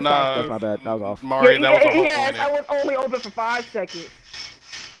 Don't even start. That's my bad. That was off. Mari, that was a whole minute. I was only open for 5 seconds.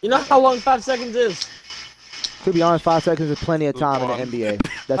 You know how long 5 seconds is? To be honest, 5 seconds is plenty of time in the NBA.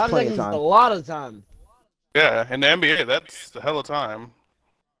 That's plenty of time. Is a lot of time. Yeah, in the NBA, that's a hell of time.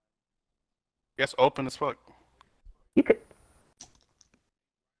 Guess open as fuck. You could.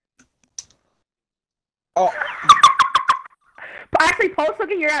 Oh. But actually, post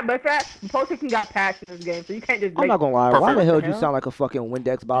hooking, you're not but fat. Post hooking got patched in this game, so you can't just. I'm not gonna lie. Why the hell did you hell? sound like a fucking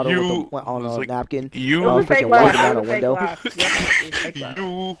Windex bottle on a napkin? You freaking wiping down a window.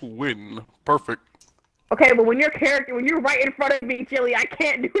 You win. Perfect. Okay, but when you're right in front of me, Chili, I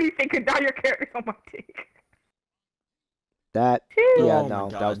can't do anything because now your character's on my team. That, yeah, no,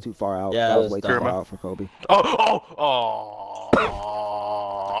 that was too far out. Yeah, that was way too far out for Kobe.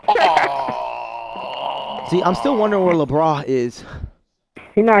 See, I'm still wondering where LeBron is.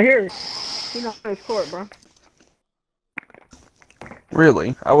 He's not here. He's not on his court, bro.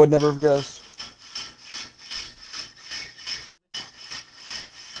 Really? I would never have guessed.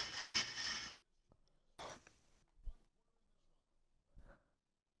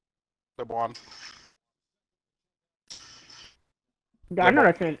 LeBron. I know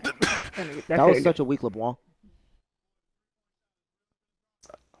that's it. That was such a weak LeBron.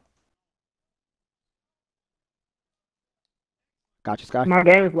 Gotcha, Scott. My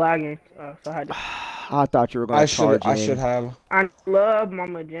game is lagging, so I had to. I thought you were going to charge I should have. I love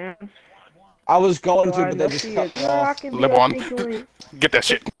Mama Jams. I was going to, but they just cut me off. LeBron, get that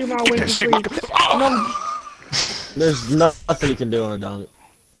shit. Get that shit. There's nothing you can do on a dunk.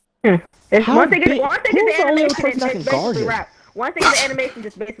 One thing is the animation just basically rap. One thing is the animation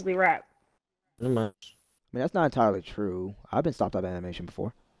just basically rap. I mean, that's not entirely true. I've been stopped by animation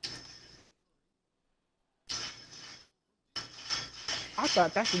before. I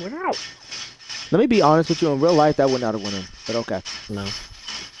thought that went out. Let me be honest with you. In real life, that would not have went in. But okay. No.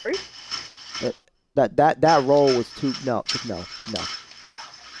 That roll was too. No.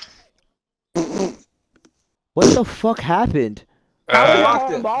 What the fuck happened?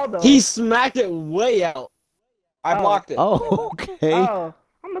 He smacked it way out. I blocked it. Oh, okay. Oh,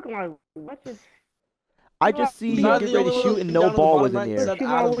 I'm looking like what just. I just see you get ready to shoot and no ball was in there.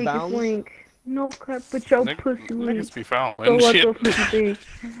 Out of bounds. No cut, but your pussy niggas be foul. So what the fucking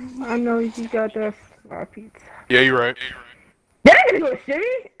thing? I know you got that pizza. Yeah, you're right. That ain't gonna go shimmy?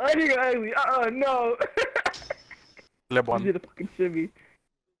 Oh, nigga ugly. No. LeBron. You did a fucking shimmy.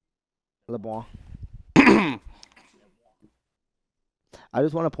 LeBron. I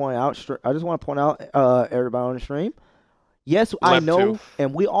just want to point out. Everybody on the stream. Yes, I know,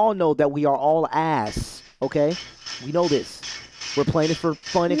 and we all know that we are all ass. Okay, we know this. We're playing it for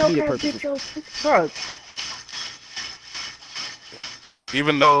fun and comedic purposes.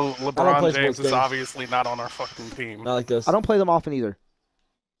 Even though LeBron James is obviously not on our fucking team. Not like this. I don't play them often either.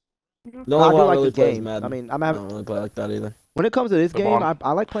 No I do one like really this plays game. Madden. I mean, I don't really play like that either. When it comes to this game,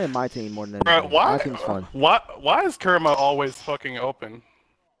 I like playing my team more than anything. My team's fun. Why is Kerma always fucking open?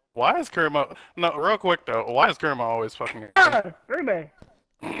 Why is Kerma... No, real quick though. Why is Kerma always fucking open?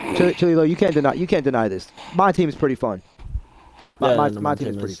 Chili, though, you can't deny this. My team is pretty fun. My team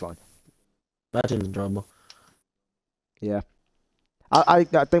is pretty fun. My team's enjoyable. Yeah. I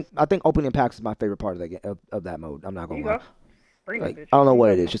think opening packs is my favorite part of that game, of that mode. I'm not gonna lie. Like, I don't know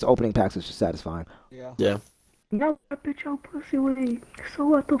what it is. Just opening packs is just satisfying. Yeah. Yeah. No, bitch, your pussy weak. So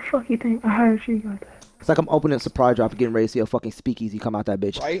what the fuck you think? I heard you got that. It's like I'm opening a surprise drop and getting ready to see a fucking speakeasy come out that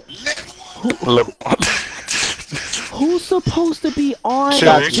bitch. Right? Who's supposed to be on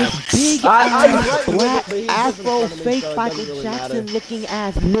this big ass black afro fake Michael Jackson looking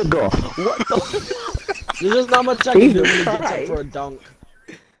ass nigga? What the? There's just not much I can do when he gets up for a dunk.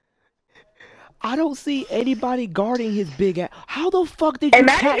 I don't see anybody guarding his big ass. How the fuck did you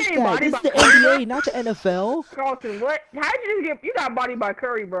catch that? This is the NBA, not the NFL. Carlton, what? How'd you get? You got bodied by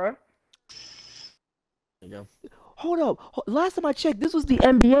Curry, bro. There you go. Hold up. Last time I checked, this was the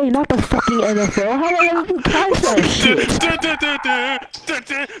NBA, not the fucking NFL. How the hell did you catch that shit?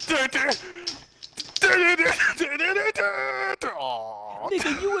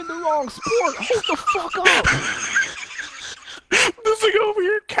 Nigga, you in the wrong sport. Hold the fuck up. This nigga over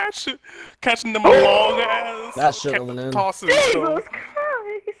here catching them long ass. That shit went in. Tosses. Jesus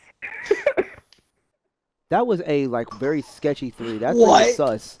Christ. That was a very sketchy three. That's really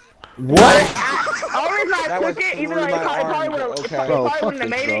sus. What? I took it, even though it probably wouldn't have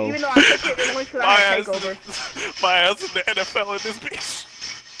made it, even though I took it only because I had takeover. My ass in the NFL in this bitch.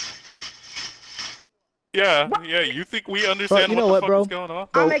 Yeah, you think we understand what the fuck is going on?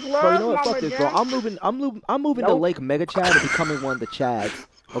 Bro, you know what? Fuck this, bro. I'm moving to Lake Mega Chad and becoming one of the Chads.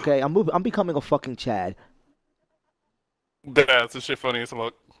 Okay, I'm becoming a fucking Chad. That's the shit funny as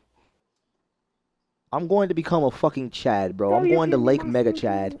fuck. I'm going to become a fucking Chad, bro. I'm going to Lake Mega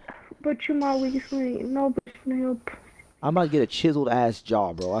Chad. But you my weakest link. No, but no. I'm about to get a chiseled ass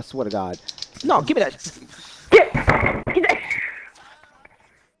jaw, bro. I swear to God. No, give me that. Get that.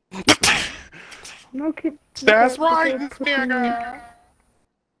 No, kid. That's right, nigga.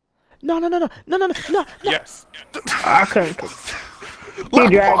 No. Yes. I couldn't. He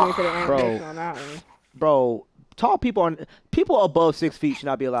dragged me to the animation on that one. Bro, tall people above 6 feet should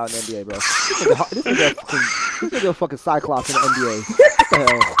not be allowed in the NBA, bro. This nigga a fucking cyclops in the NBA. What the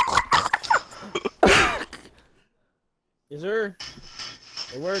hell? Yes, sir.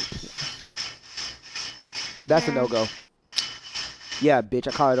 It worked. That's a no-go. Yeah, bitch,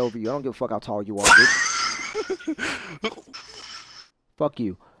 I call it over you. I don't give a fuck how tall you are, bitch. Fuck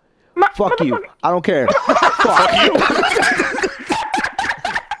you. Fuck you. I don't care. Fuck you.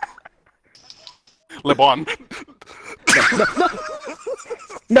 LeBron.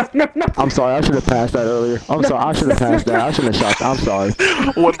 No. I'm sorry, I should have passed that earlier. I'm sorry, I should have passed that. I should have shot that. I'm sorry.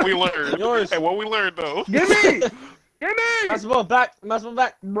 What we learned. Yours. Hey, what we learned though. Give me. Pass the ball back.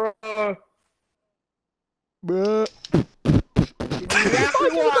 Bro. Bruh. Exactly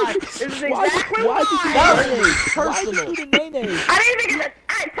why. This is exactly Why'd you why. do Personal. I didn't even get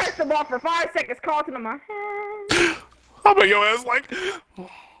I touched the ball for 5 seconds, Carlton in my hand. How about your ass like?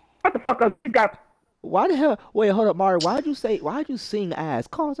 What the fuck up? You got. Why the hell? Wait, hold up, Mario. Why'd you sing ass?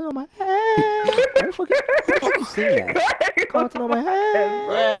 Carlton on my head. Why the fuck you sing that? Carlton on my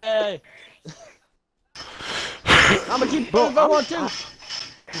head. Yay. I'm gonna keep going if I want to.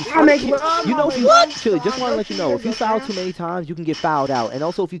 You know, if you Chili, just want to let you know, if you foul too many times, you can get fouled out. And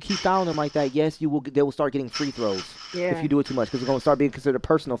also, if you keep fouling them like that, yes, they will start getting free throws. Yeah. If you do it too much, because it's going to start being considered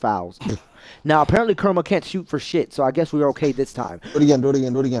personal fouls. Now, apparently, Kerma can't shoot for shit, so I guess we're okay this time. Do it again.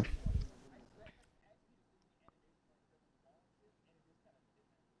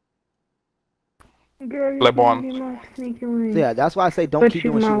 LeBron. So yeah, that's why I say don't keep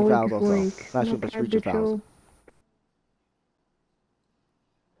doing shooting fouls also. Not shooting, but reaching fouls.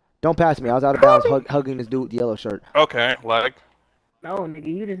 Don't pass me. I was out of bounds hugging this dude with the yellow shirt. Okay, like. No, nigga,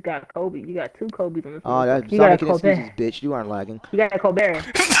 you just got Kobe. You got 2 Kobe's on the field. Oh, that's you not got making excuses, bitch. You aren't lagging. You got a Colbert.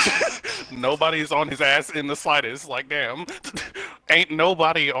 Nobody's on his ass in the slightest. Like, damn. Ain't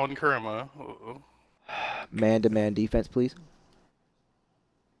nobody on Kerma. Man-to-man defense, please.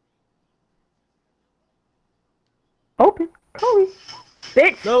 Open. Kobe.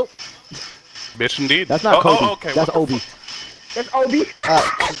 Bitch. Nope. Bitch indeed. That's not Kobe. Okay, that's Obi. That's Obi.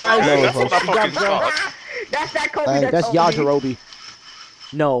 That's what I fucking thought. That's that Kobe. That's Yajirobe.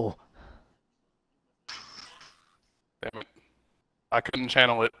 No. Damn it. I couldn't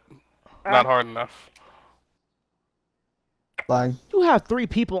channel it. Not hard enough. Fine. You have 3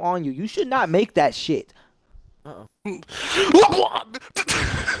 people on you. You should not make that shit. Uh-oh. Bitch,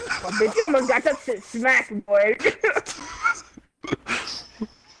 you almost got that shit smacked, boy.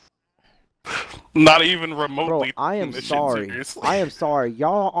 Not even remotely. Bro, I am sorry. I am sorry.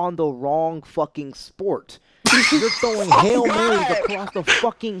 Y'all are on the wrong fucking sport. You're throwing Hail Marys across the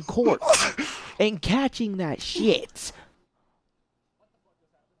fucking court and catching that shit.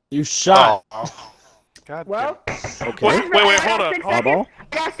 You shot. Oh. God well, okay. Wait, hold up. Ball?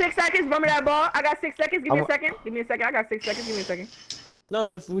 I got 6 seconds. Run me that ball. I got 6 seconds. Give me a second. I got 6 seconds. Give me a second. No,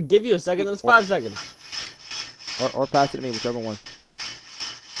 if we give you a second, then it's 5 seconds. Or pass it to me, whichever one.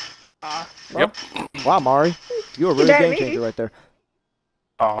 Yep. Wow, Mari. You're a really game changer right there.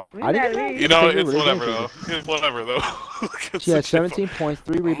 Oh. I didn't You know, it's whatever though. It's whatever though. She had 17 points,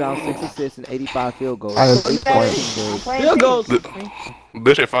 3 rebounds, 6 assists, and 85 field goals. I have 8 points. Field goals.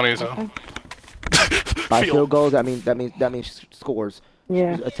 This shit funny as hell. By field goals, that means scores.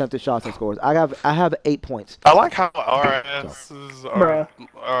 Yeah. Attempted shots and scores. I have 8 points. I like how RSs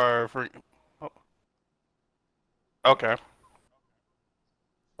are for. Oh. Okay.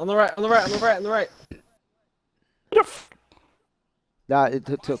 On the right. Nah, it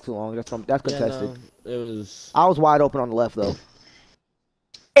took too long. That's contested. Yeah, no, it was. I was wide open on the left though.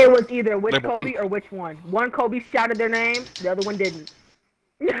 It was either which Kobe or which one. One Kobe shouted their name, the other one didn't.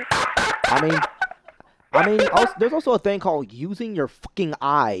 I mean, also, there's also a thing called using your fucking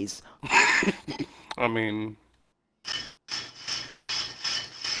eyes. I mean,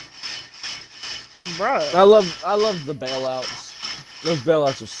 bro. I love the bailouts. Those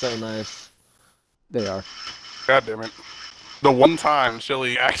bailouts are so nice. They are. God damn it. The one time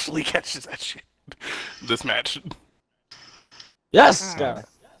Chili actually catches that shit. This match. Yes, guy.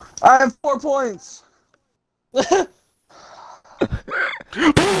 I have 4 points. Oh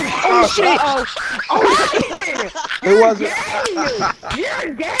shit! Oh shit! It wasn't.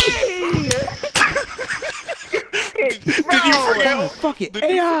 You're gay! Did you forget? Fuck it,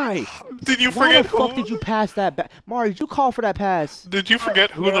 AI! Did you Why forget the fuck did you pass that back? Mari, did you call for that pass? Did you forget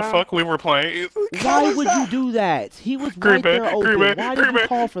who the fuck we were playing? Why would you do that? He was right there open. Why did you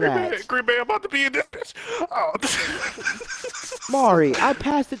call for that? Green Bay, I'm about to be in this bitch. Oh. Mari, I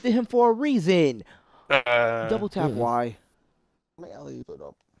passed it to him for a reason. Double tap Y. Let me alley it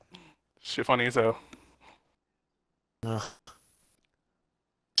up. Shit funny as hell.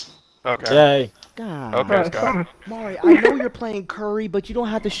 Okay. Yay. God. Okay, Scott. Mari, I know you're playing Curry, but you don't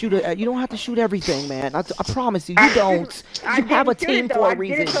have to shoot it. You don't have to shoot everything, man. I promise you, you don't. You have a team for a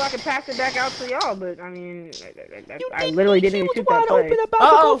reason. I did it so I could pass it back out to y'all, but I mean, I literally didn't even shoot that play. He was wide open about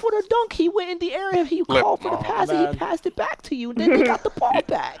to go for the dunk. He went in the area. He called for the pass, and he passed it back to you. And then he got the ball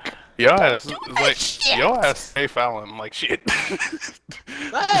back. Y'all ass stay fouling like shit.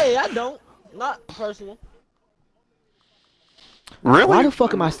 Hey, I don't. Not personal. Really? Why the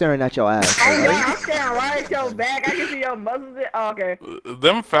fuck am I staring at your ass? Oh, yeah, I'm staring right at your back. I can see your muscles. Oh, okay.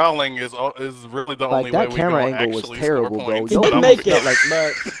 Them fouling is really the only way we can actually score points. That camera angle was terrible, bro. Don't make it like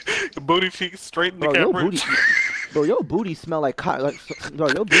booty cheeks straight in the camera. Bro, your booty smell like bro,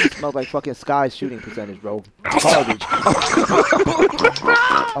 your booty smells like fucking Sky's shooting percentage, bro. Garbage.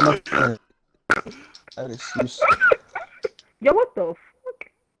 Yo, what the fuck?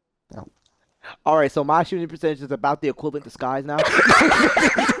 All right, so my shooting percentage is about the equivalent to Sky's now.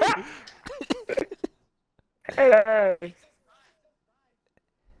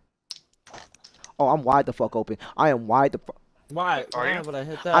 Oh, I'm wide the fuck open. I am wide the fuck. Why? Are you? Would I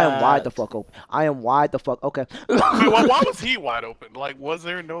hit that? I am wide the fuck open. I am wide the fuck. Okay. Why was he wide open? Like, was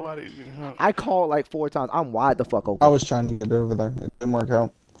there nobody? I called like 4 times. I'm wide the fuck open. I was trying to get over there. It didn't work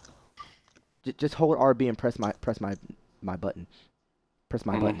out. Just hold RB and press my button. Press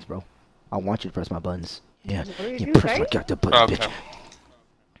my buttons, bro. I want you to press my buttons. Yeah. Yeah, press my goddamn buttons, bitch.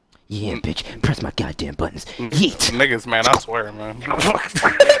 Yeah, bitch. Press my goddamn buttons. Yeet. Niggas, man, I swear, man.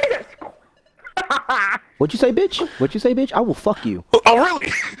 What'd you say, bitch? What'd you say, bitch? I will fuck you. Oh,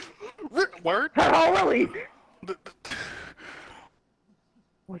 really? Word? Oh, really?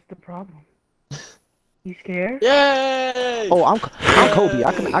 What's the problem? You scared? Yay! Oh, I'm Kobe.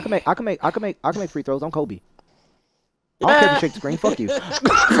 I can make free throws. I'm Kobe. I don't care if you shake the screen. Fuck you. Okay.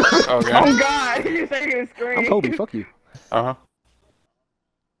 Oh God, you shaking the screen. I'm Kobe. Fuck you. Uh-huh.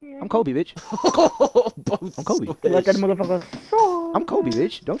 I'm Kobe, bitch. I'm Kobe. Let that motherfucker. I'm Kobe,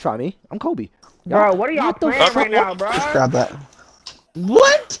 bitch. Don't try me. I'm Kobe. Bro, what are y'all playing right now, bro? Just grab that.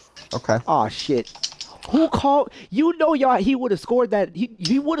 What? Okay. Aw, shit. Who called? You know, y'all. He would have scored that.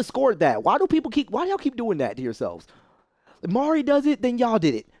 He would have scored that. Why do y'all keep doing that to yourselves? If Mari does it, then y'all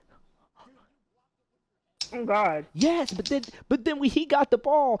did it. Oh God. Yes, but then when he got the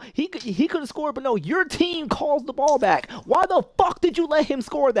ball, he could have scored, but no, your team calls the ball back. Why the fuck did you let him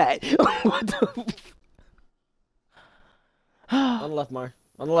score that? What the... On the left, Mar.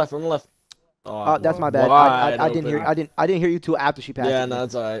 On the left. On the left. Oh, that's my bad. I didn't hear. I didn't hear you till after she passed. Yeah, no,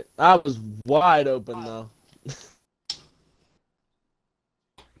 that's alright. I was wide open though.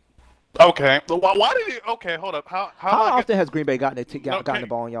 Okay. Why did he? Okay, hold up. How often has Green Bay gotten the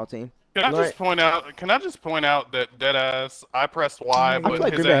ball on y'all team? Can I just point out? Can I just point out that deadass I pressed Y, but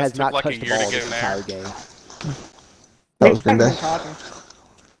like his Green Bay ass has took not like a touched the year ball to get this in entire there. game. That was Green Bay.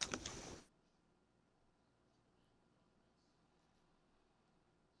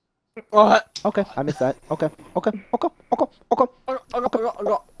 Okay, I missed that. Okay.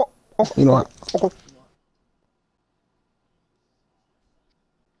 You know what? Okay.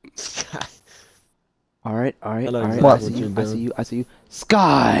 All right. What? I see you.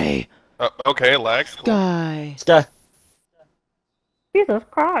 Sky. Okay, Lex. Sky. Jesus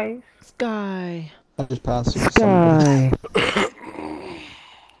Christ. Sky. I just passed it. Sky.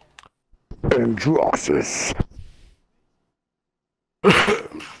 Androsis.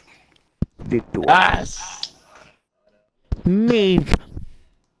 Victor. Yes. Me.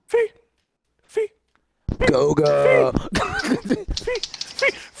 Fee. Go.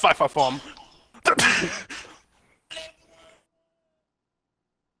 5 form.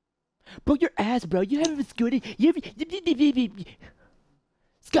 Bro, your ass, bro. You haven't scored it.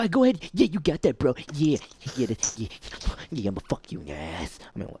 Sky, go ahead. Yeah, you got that, bro. Yeah, yeah, I'ma fuck you in your ass.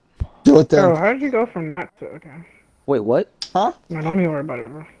 I mean, what? Do it then. Bro, how did you go from that to okay? Wait, what? Huh? No, don't even worry about it,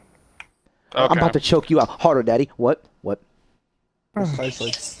 bro. Okay. I'm about to choke you out harder, daddy. What?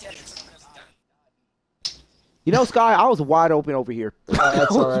 Precisely. You know, Sky, I was wide open over here.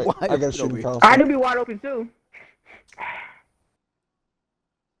 That's alright. I got shooting foul. I do be wide open too.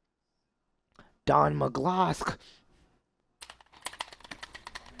 Don McGlosk.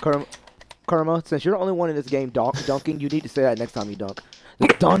 Karma, since you're the only one in this game dunking, you need to say that next time you dunk.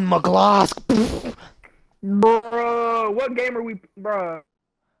 Don McGlosk. Bro, what game are we, bro?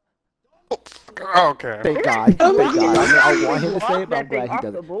 Okay. Thank God. I want him to say it, but I'm glad he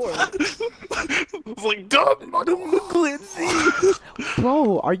doesn't. It's like dumb.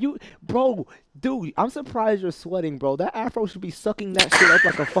 Bro, dude, I'm surprised you're sweating, bro. That afro should be sucking that shit up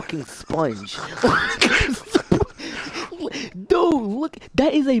like a fucking sponge. Dude, look,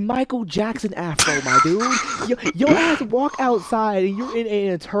 that is a Michael Jackson afro, my dude. Your ass walk outside and you're in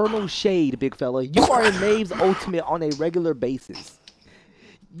an eternal shade, big fella. You are in Maeve's Ultimate on a regular basis.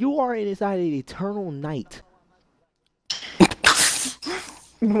 You are inside an eternal night.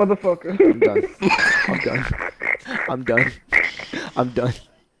 Motherfucker. I'm done. I'm done.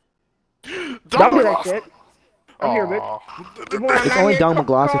 Don't do that shit. I'm here, bitch. It's only Don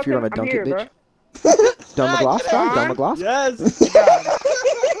McGloss if you're gonna dunk it, bitch. Don McGloss, Don McGloss. Yes.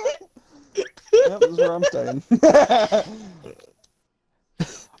 Yep, this is where I'm staying.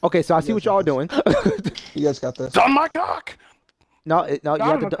 Okay, so I see what y'all are doing. You guys got this. On my cock. No, you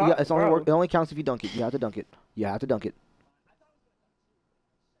have to. Yeah, it's only work. It only counts if you dunk it. You have to dunk it. You have to dunk it.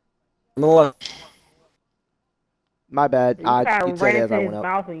 My bad. I said as I went up.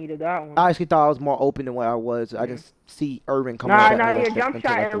 I actually thought I was more open than what I was. I just see Irvin coming out. Nah, your jump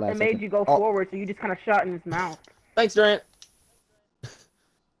shot it made you go forward, so you just kind of shot in his mouth. Thanks, Durant.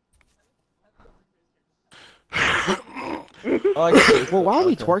 Well, why are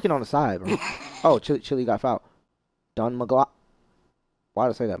we twerking on the side, bro? Oh, Chili got fouled. Don McGlock. Why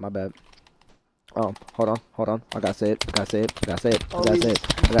did I say that? My bad. Hold on. I gotta say it.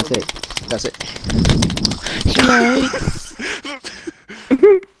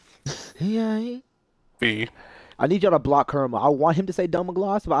 Yeah. B. I need y'all to block Kerma. I want him to say Don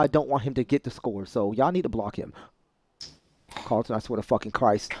McGloss, but I don't want him to get the score. So y'all need to block him. Carlton, I swear to fucking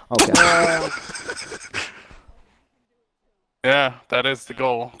Christ. Okay. Yeah, that is the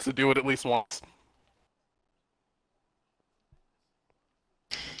goal, to do it at least once.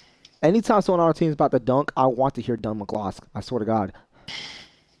 Anytime someone on our team is about to dunk, I want to hear Don McGloss. I swear to God.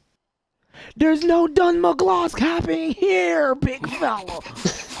 There's no Don McGloss happening here, big fella.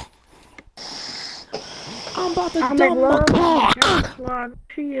 I'm about to dunk McGloss.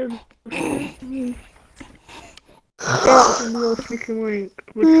 She is.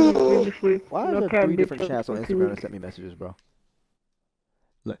 Why are there 3 different chats on Instagram that sent me messages, bro?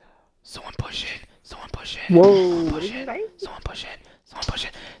 Look, someone push it. Whoa. Someone push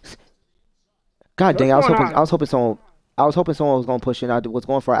it. God dang! I was hoping someone was gonna push it. I was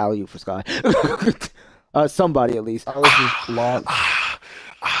going for alley-oop for Sky. Somebody at least.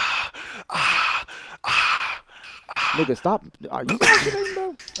 Nigga, stop! Are you masturbating, bro?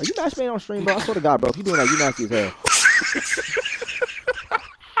 Are you masturbating on stream, bro? I swear to God, bro. If you doing that, you nasty as hell.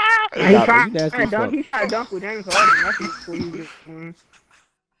 He tried to dunk with James Harden.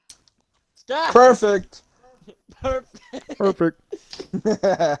 Perfect. Perfect.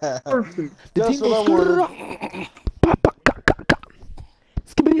 The team goes.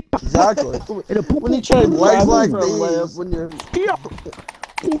 Exactly. When you trade legs like these, when you're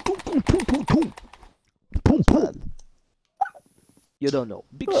you don't know.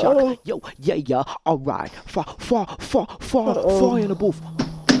 Big shot. Yo, yeah. All right. Far in the booth.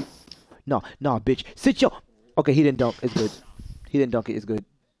 No, bitch. Sit yo. Okay, he didn't dunk. It's good. He didn't dunk it. It's good.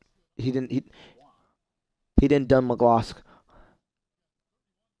 He didn't done McGloss.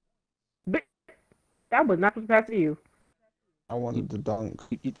 That was not supposed to pass to you. I wanted to dunk.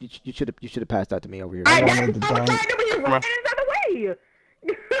 You should have passed that to me over here. I wanted to dunk.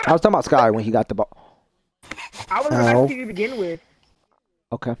 I was talking about Sky when he got the ball. I was about to begin with.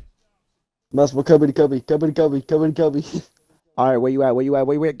 Okay. Must be Kobe. All right, where you at?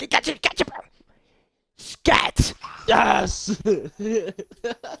 Gotcha, bro. Scat. Yes.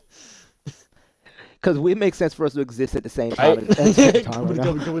 Because it makes sense for us to exist at the same time. Kobe.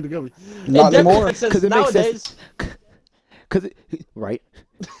 Not anymore. Because it makes sense. Right?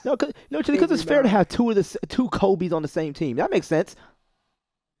 No, because it's fair to have two Kobe's on the same team. That makes sense.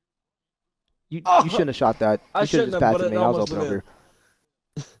 You shouldn't have shot that. You should have just passed it to me. I was open over here.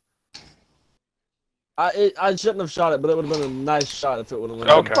 I shouldn't have shot it, but it would have been a nice shot if it would have went.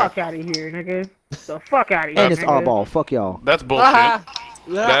 Okay. Fuck out of here, nigga. The fuck out of here. And it's our ball. Fuck y'all. That's bullshit.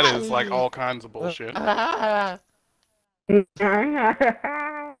 That is like all kinds of bullshit. I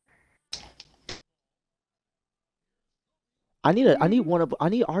need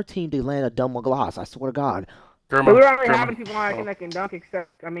our team to land a Don McGloss. I swear to God. But we don't really have people on our team that can dunk, except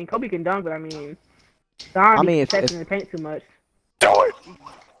Kobe can dunk, but Don be protecting the paint too much. Do it.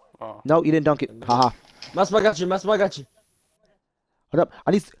 Oh. No, you didn't dunk it. Haha. Masma got you. Hold up.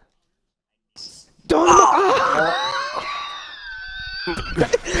 I need.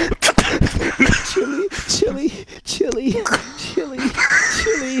 Chili.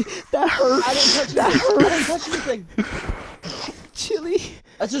 That hurt. I didn't touch anything. Chili.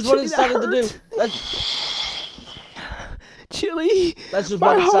 That's just what it decided to do. Chili. That's just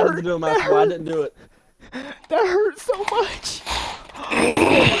what it decided to do, Masma. I didn't do it. That hurt so much.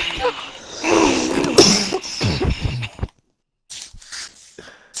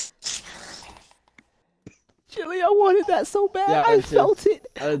 so bad. Yeah, I felt it.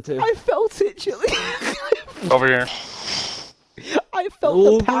 I did too. I felt it, Chili. Over here. I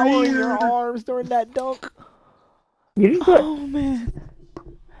felt the power in your arms during that dunk. Oh man,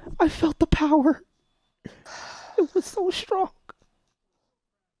 I felt the power. It was so strong.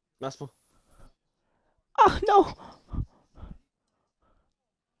 Mouthful. Oh no.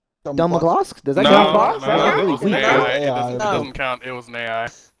 Dumb McGloss? Does that count? No, it was an AI. It AI. doesn't count. It was an AI.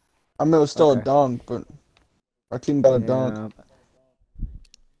 I mean, it was still a dunk, but our team got a dunk.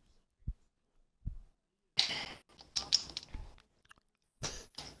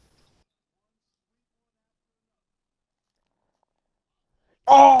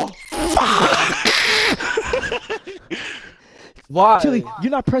 Oh! Why? Chili,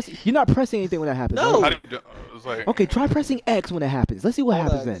 you're not pressing anything when that happens. No. Right? It's like... Okay, try pressing X when it happens. Let's see what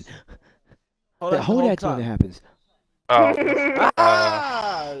happens then. Hold X when it happens.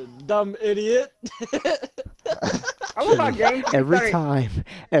 Dumb idiot. I love my game. Every time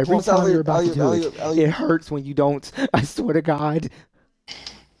you're about to do it, it hurts when you don't. I swear to God.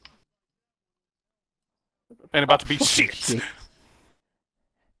 And about to be shit.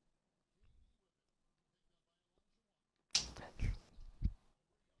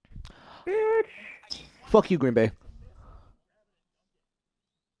 Fuck you, Green Bay.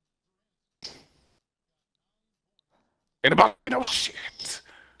 And about shit.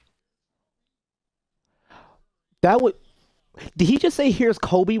 That would. Did he just say here's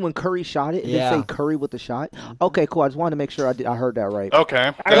Kobe when Curry shot it? And then say Curry with the shot? Okay, cool. I just wanted to make sure I heard that right.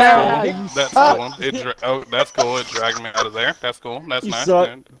 Okay, that's cool. That's cool. It dragged me out of there. That's cool. That's nice.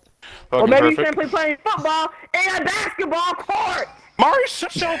 Or maybe you shouldn't be playing football in a basketball court. Mari,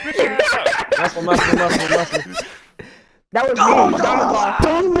 shut your bitch ass up. Muscle. That was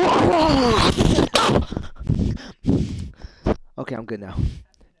me. Okay, I'm good now.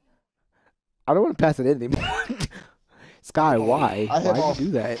 I don't want to pass it in anymore. Sky, why? Why did you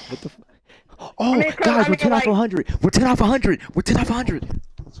do that? What the Oh, guys, we're 10 off 100. We're 10 off 100. We're 10 off 100.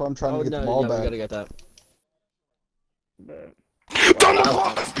 That's why I'm trying to get the ball back. We gotta get that.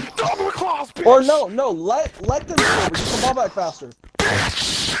 Double claws, bitch. Or no, let them score. Get the ball back faster.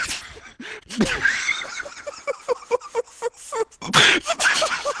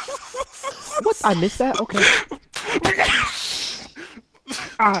 What? I missed that? Okay.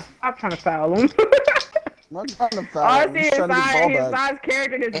 I'm trying to foul him. I'm not trying to foul. Honestly, his size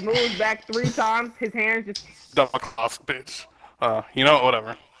character just moves back 3 times. His hands just... Double claws, bitch. You know what?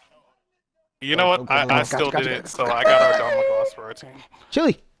 Whatever. You know what? I still did it, so I got our double claws for our team.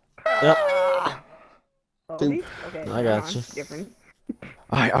 Chili. Yep. Okay, I got you. Different.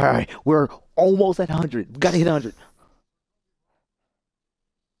 All right. We're almost at 100. We gotta hit 100.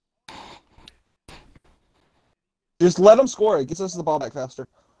 Just let them score. It gets us the ball back faster.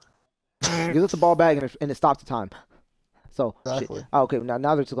 Gives us the ball back and it stops the time. So, exactly. Shit. Oh, okay,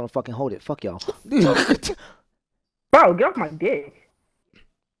 now they're just gonna fucking hold it. Fuck y'all. Bro, get off my dick.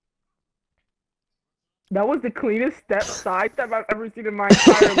 That was the cleanest side step I've ever seen in my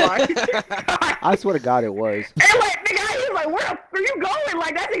entire life. I swear to God, it was. And like, the guy was like, where are you going?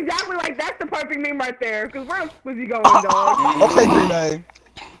 Like, that's exactly like, that's the perfect meme right there. Because where else was he going, dog? Okay, Green Bay.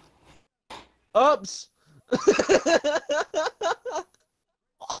 Oops.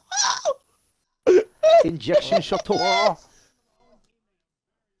 Injection shot.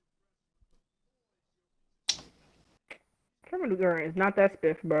 Kevin Durant is not that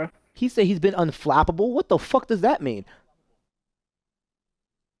spiff, bro. He said he's been unflappable. What the fuck does that mean?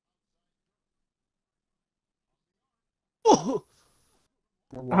 Oh.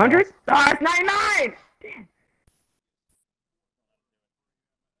 100? Ah, it's 99! Damn.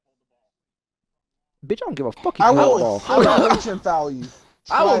 Bitch, I don't give a fuck. I will reach and foul you.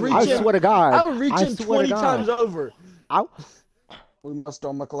 I swear to God. I will reach him 20 times over. We must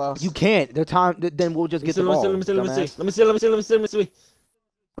on McLeod. You can't. The time. Then we'll just get the ball. Let me see.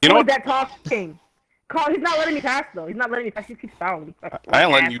 You know what? That talking. Carl, he's not letting me pass though. He's not letting me pass. He keeps fouling me. I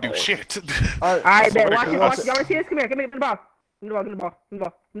ain't letting you do shit. Alright, bet. Watch it. Y'all wanna see this? Come here. Give me the ball. Give me the ball.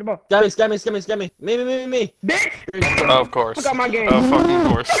 Scammy. Me. Bitch! Of course. Fuck out my game. Fucking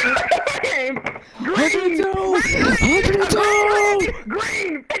course. Green! 102!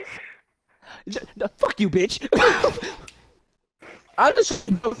 Green! Bitch! Fuck you, bitch! I just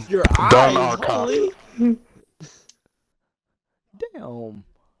with your Done eyes. Holy. Damn.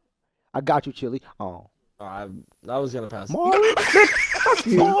 I got you, Chili. Oh. I was gonna pass. Mari! Fuck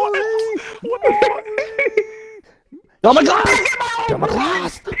you. Dumb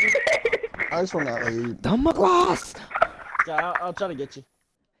glass! I just want that lead. Dumb glass! I'll try to get you.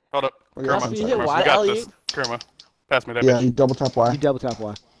 Hold up. Kerma. You hit We Y, got this. Kerma. Pass me that Yeah, bitch. you double tap Y. You double tap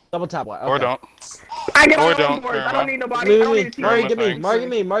Y. Double tap Y. Okay. Or don't. I get Or all don't, boards. I Irma. don't need nobody. I don't need a team. Mark, get me, Thanks. Mark, get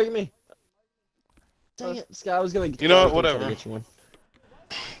me, Mark, get me. Dang it, Scott, I was gonna get You know I was what, gonna try to whatever. get you one.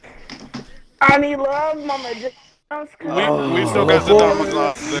 I need love, mama. Just We still got the Dama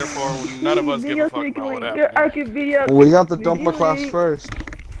class, therefore none of us give a fuck about what happened. We got the dumper class first.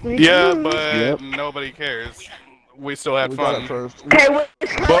 Yeah, but nobody cares. We still had We got fun. it first. Okay,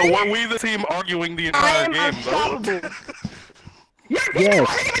 But were we the team arguing the entire game, though? Yes,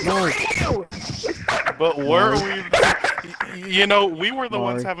 Mark. But were we? You know, we were the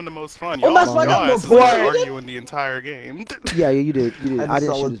ones having the most fun. Y'all, that's why I got y'all more asses were points. arguing the entire game. Yeah, you did. You did. I I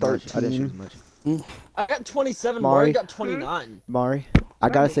didn't solid shoot as much. I didn't 13. shoot as much. I got 27, Mari. Mark got 29. Mari, I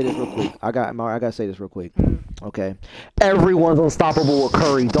gotta say this real quick. I gotta say this real quick. Okay. Everyone's unstoppable with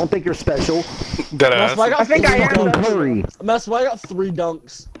Curry. Don't think you're special. That I think I am. Curry. That's why I got 3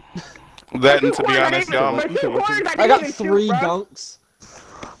 dunks. That, and to be honest, I got 3 dunks.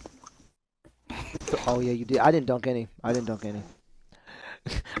 Oh yeah, you did. I didn't dunk any. I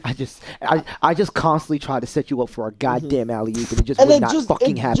just constantly try to set you up for a goddamn alley-oop, and it just would not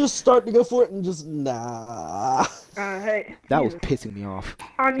fucking happen. Just start to go for it and just nah. Hey. That was pissing me off.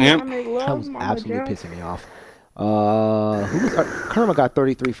 I need to make love, That was Mama absolutely Joe. pissing me off. Kerma got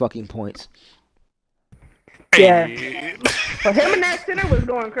 33 fucking points. Yeah. But him and that center was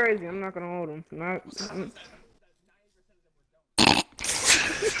going crazy. I'm not gonna hold him.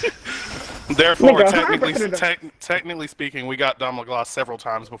 Therefore, Nigga, technically speaking, we got Dom LaGlace several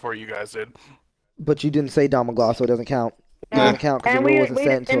times before you guys did. But you didn't say Domaglass, so it doesn't count. It doesn't count because the rule wasn't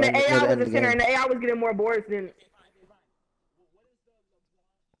set until and the the AI end was of the the center, and game. the AI was getting more boards than.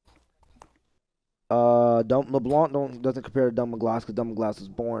 LeBlanc doesn't compare to Domaglass because Domaglass was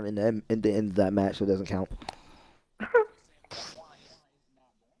born in the end of that match, so it doesn't count.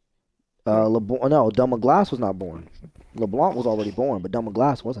 No, Domaglass was not born. LeBlanc was already born, but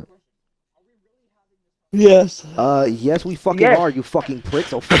Domaglass wasn't. Yes. Yes, we fucking are, you fucking prick.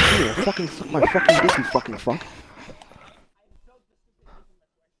 So fuck you. Fucking suck my fucking dick, you fucking fuck.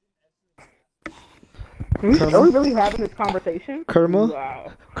 Are we really having this conversation? Kerma?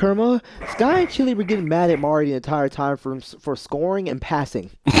 Wow. Kerma? Sky and Chili were getting mad at Mari the entire time for scoring and passing.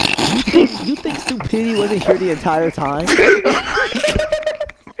 You think Stupidity wasn't here the entire time?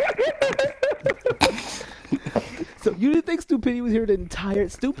 So you didn't think Stupidity was here the entire...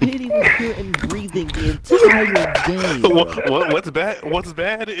 Stupidity was here and breathing the entire game. What's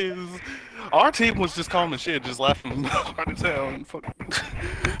bad is our team was just calling the shit, just laughing hard as hell. And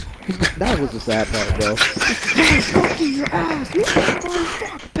That was the sad part, bro. Fucking your ass. You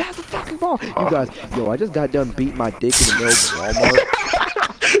fuck. Pass the fucking ball. You guys, I just got done beating my dick in the middle of Walmart.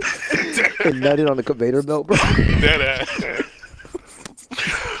 And nutted on the conveyor belt, bro. Dead ass.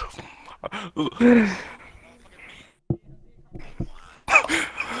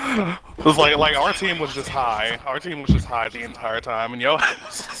 It was like our team was just high. Our team was just high the entire time, and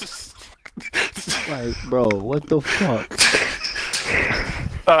Like, bro, what the fuck?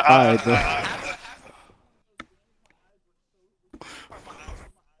 Alright, bro.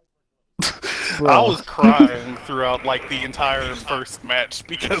 I was crying throughout like the entire first match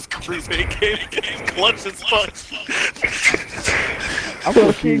because Cruze came clutch as fuck. I'm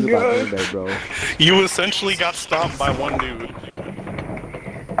confused about that, bro. You essentially got stopped by one dude.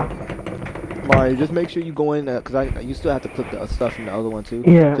 Mari, just make sure you go in, because you still have to clip the stuff from the other one too.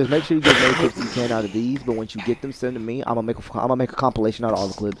 Yeah. Just make sure you get as many clips as you can out of these, but once you get them, send them to me. I'm gonna make a compilation out of all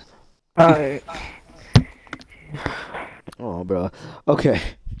the clips. Alright. Oh, bro. Okay.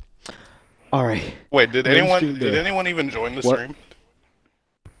 All right. Wait, did anyone even join the stream?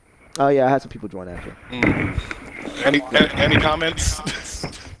 Oh yeah, I had some people join after. Any comments?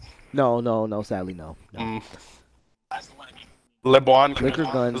 No. Sadly, no. LeBron Liquor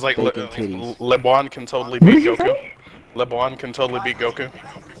guns, it's like bacon, titties. LeBron can totally beat Goku. LeBron can totally beat Goku.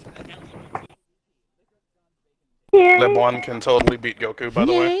 LeBron can totally beat Goku, by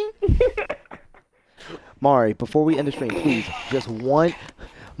the way. Mari, before we end the stream, please, just one.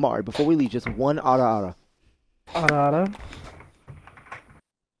 Mari, before we leave, just one ara. Ara.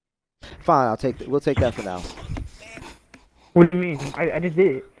 Fine, we'll take that for now. What do you mean? I just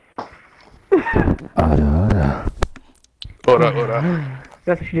did it. Ara. Ora.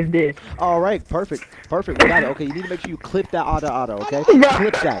 That's what she just did. Alright, perfect. We got it. Okay, you need to make sure you clip that ara, okay?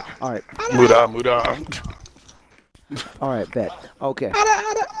 Clip that. Alright. Muda. Alright, bet. Okay. Carl,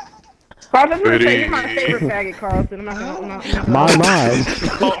 I'm gonna say you're my favorite faggot, Carlson. I'm not My mind.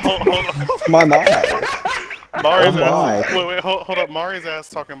 My mind. Mari's ass. Wait, hold up. Mari's ass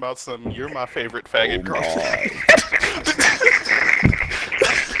talking about some. You're my favorite faggot, Carlson.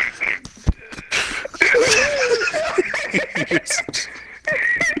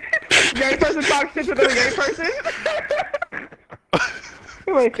 Next person to talk shit to the gay person?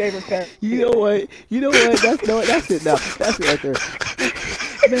 You're my favorite pet. You know what? That's it now. That's it right there.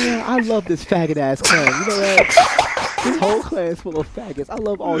 Man, I love this faggot ass clan. You know that? This whole clan is full of faggots. I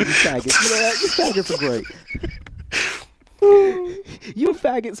love all these faggots. You know that? These faggots are great. You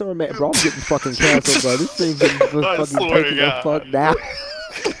faggots are mad, bro. I'm getting fucking canceled, bro. This thing's getting fucking taken the fuck down.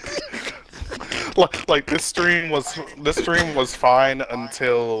 Like this stream was fine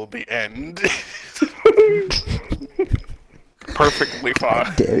until the end. Perfectly fine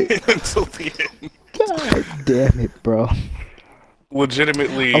until the end. God damn it, bro.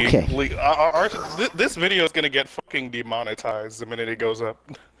 Legitimately, okay. This video is gonna get fucking demonetized the minute it goes up.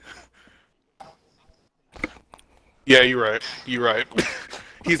 Yeah, you're right. You're right.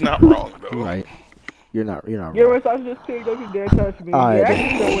 He's not wrong though. You're right. You're not wrong. Your massage just kicked. Don't you dare touch me. All right, that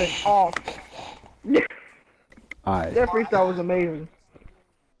freestyle went off. Alright. That freestyle was amazing.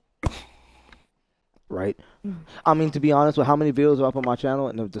 Right. I mean, to be honest, with how many videos are up on my channel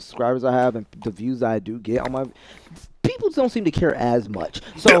and the subscribers I have and the views I do get on my, people don't seem to care as much.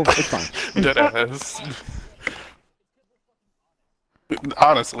 So it's fine.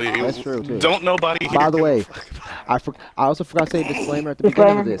 Honestly, that's true too. Don't nobody. By the way, I also forgot to say a disclaimer at the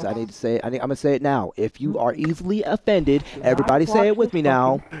beginning of this. I need to say it. I'm gonna say it now. If you are easily offended, everybody say it with me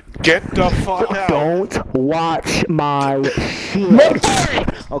now. Get the fuck out. Don't watch my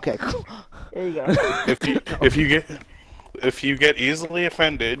shit. Okay. There you go. If you get easily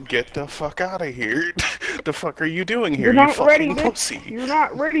offended, get the fuck out of here. The fuck are you doing here? You're not you ready, fucking pussy. bitch. You're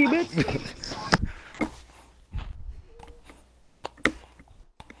not ready, bitch.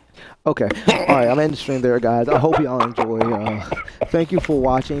 Okay. Alright, I'm ending the stream there, guys. I hope y'all enjoy. Thank you for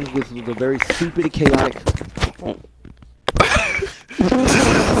watching. This was a very stupid, chaotic.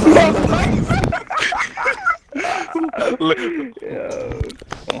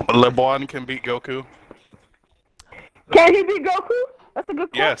 LeBron can beat Goku. Can he beat Goku? That's a good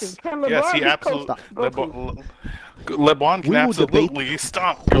question. Yes. Can LeBron Yes, he beat absolutely. Goku? LeBron can absolutely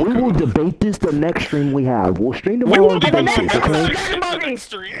stop Goku. We will debate this the next stream we have. We'll stream tomorrow and debate this, okay?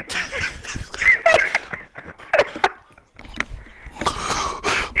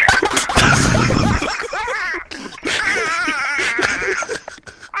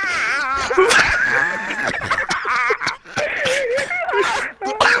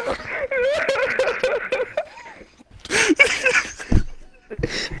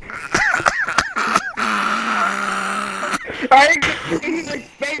 He's like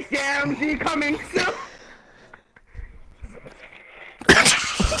Space Jam Z coming soon.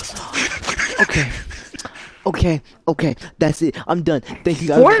 Okay, that's it. I'm done. Thank you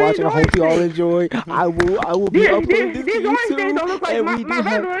guys for watching. I hope you all enjoy. I will be uploading this to YouTube.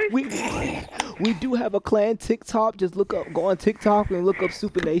 And we do have a clan TikTok. Just go on TikTok and look up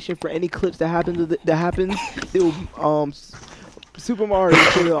SUPA Nation for any clips that happens. It will Super Mario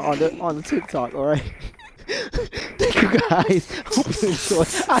put it on the TikTok. All right. Thank you guys. Hope you enjoy.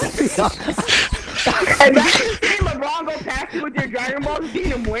 I see y'all. And that's the same LeBron go past you with your Dragon Balls,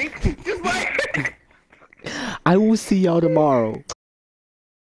 beating him wink. Just like. I will see y'all tomorrow.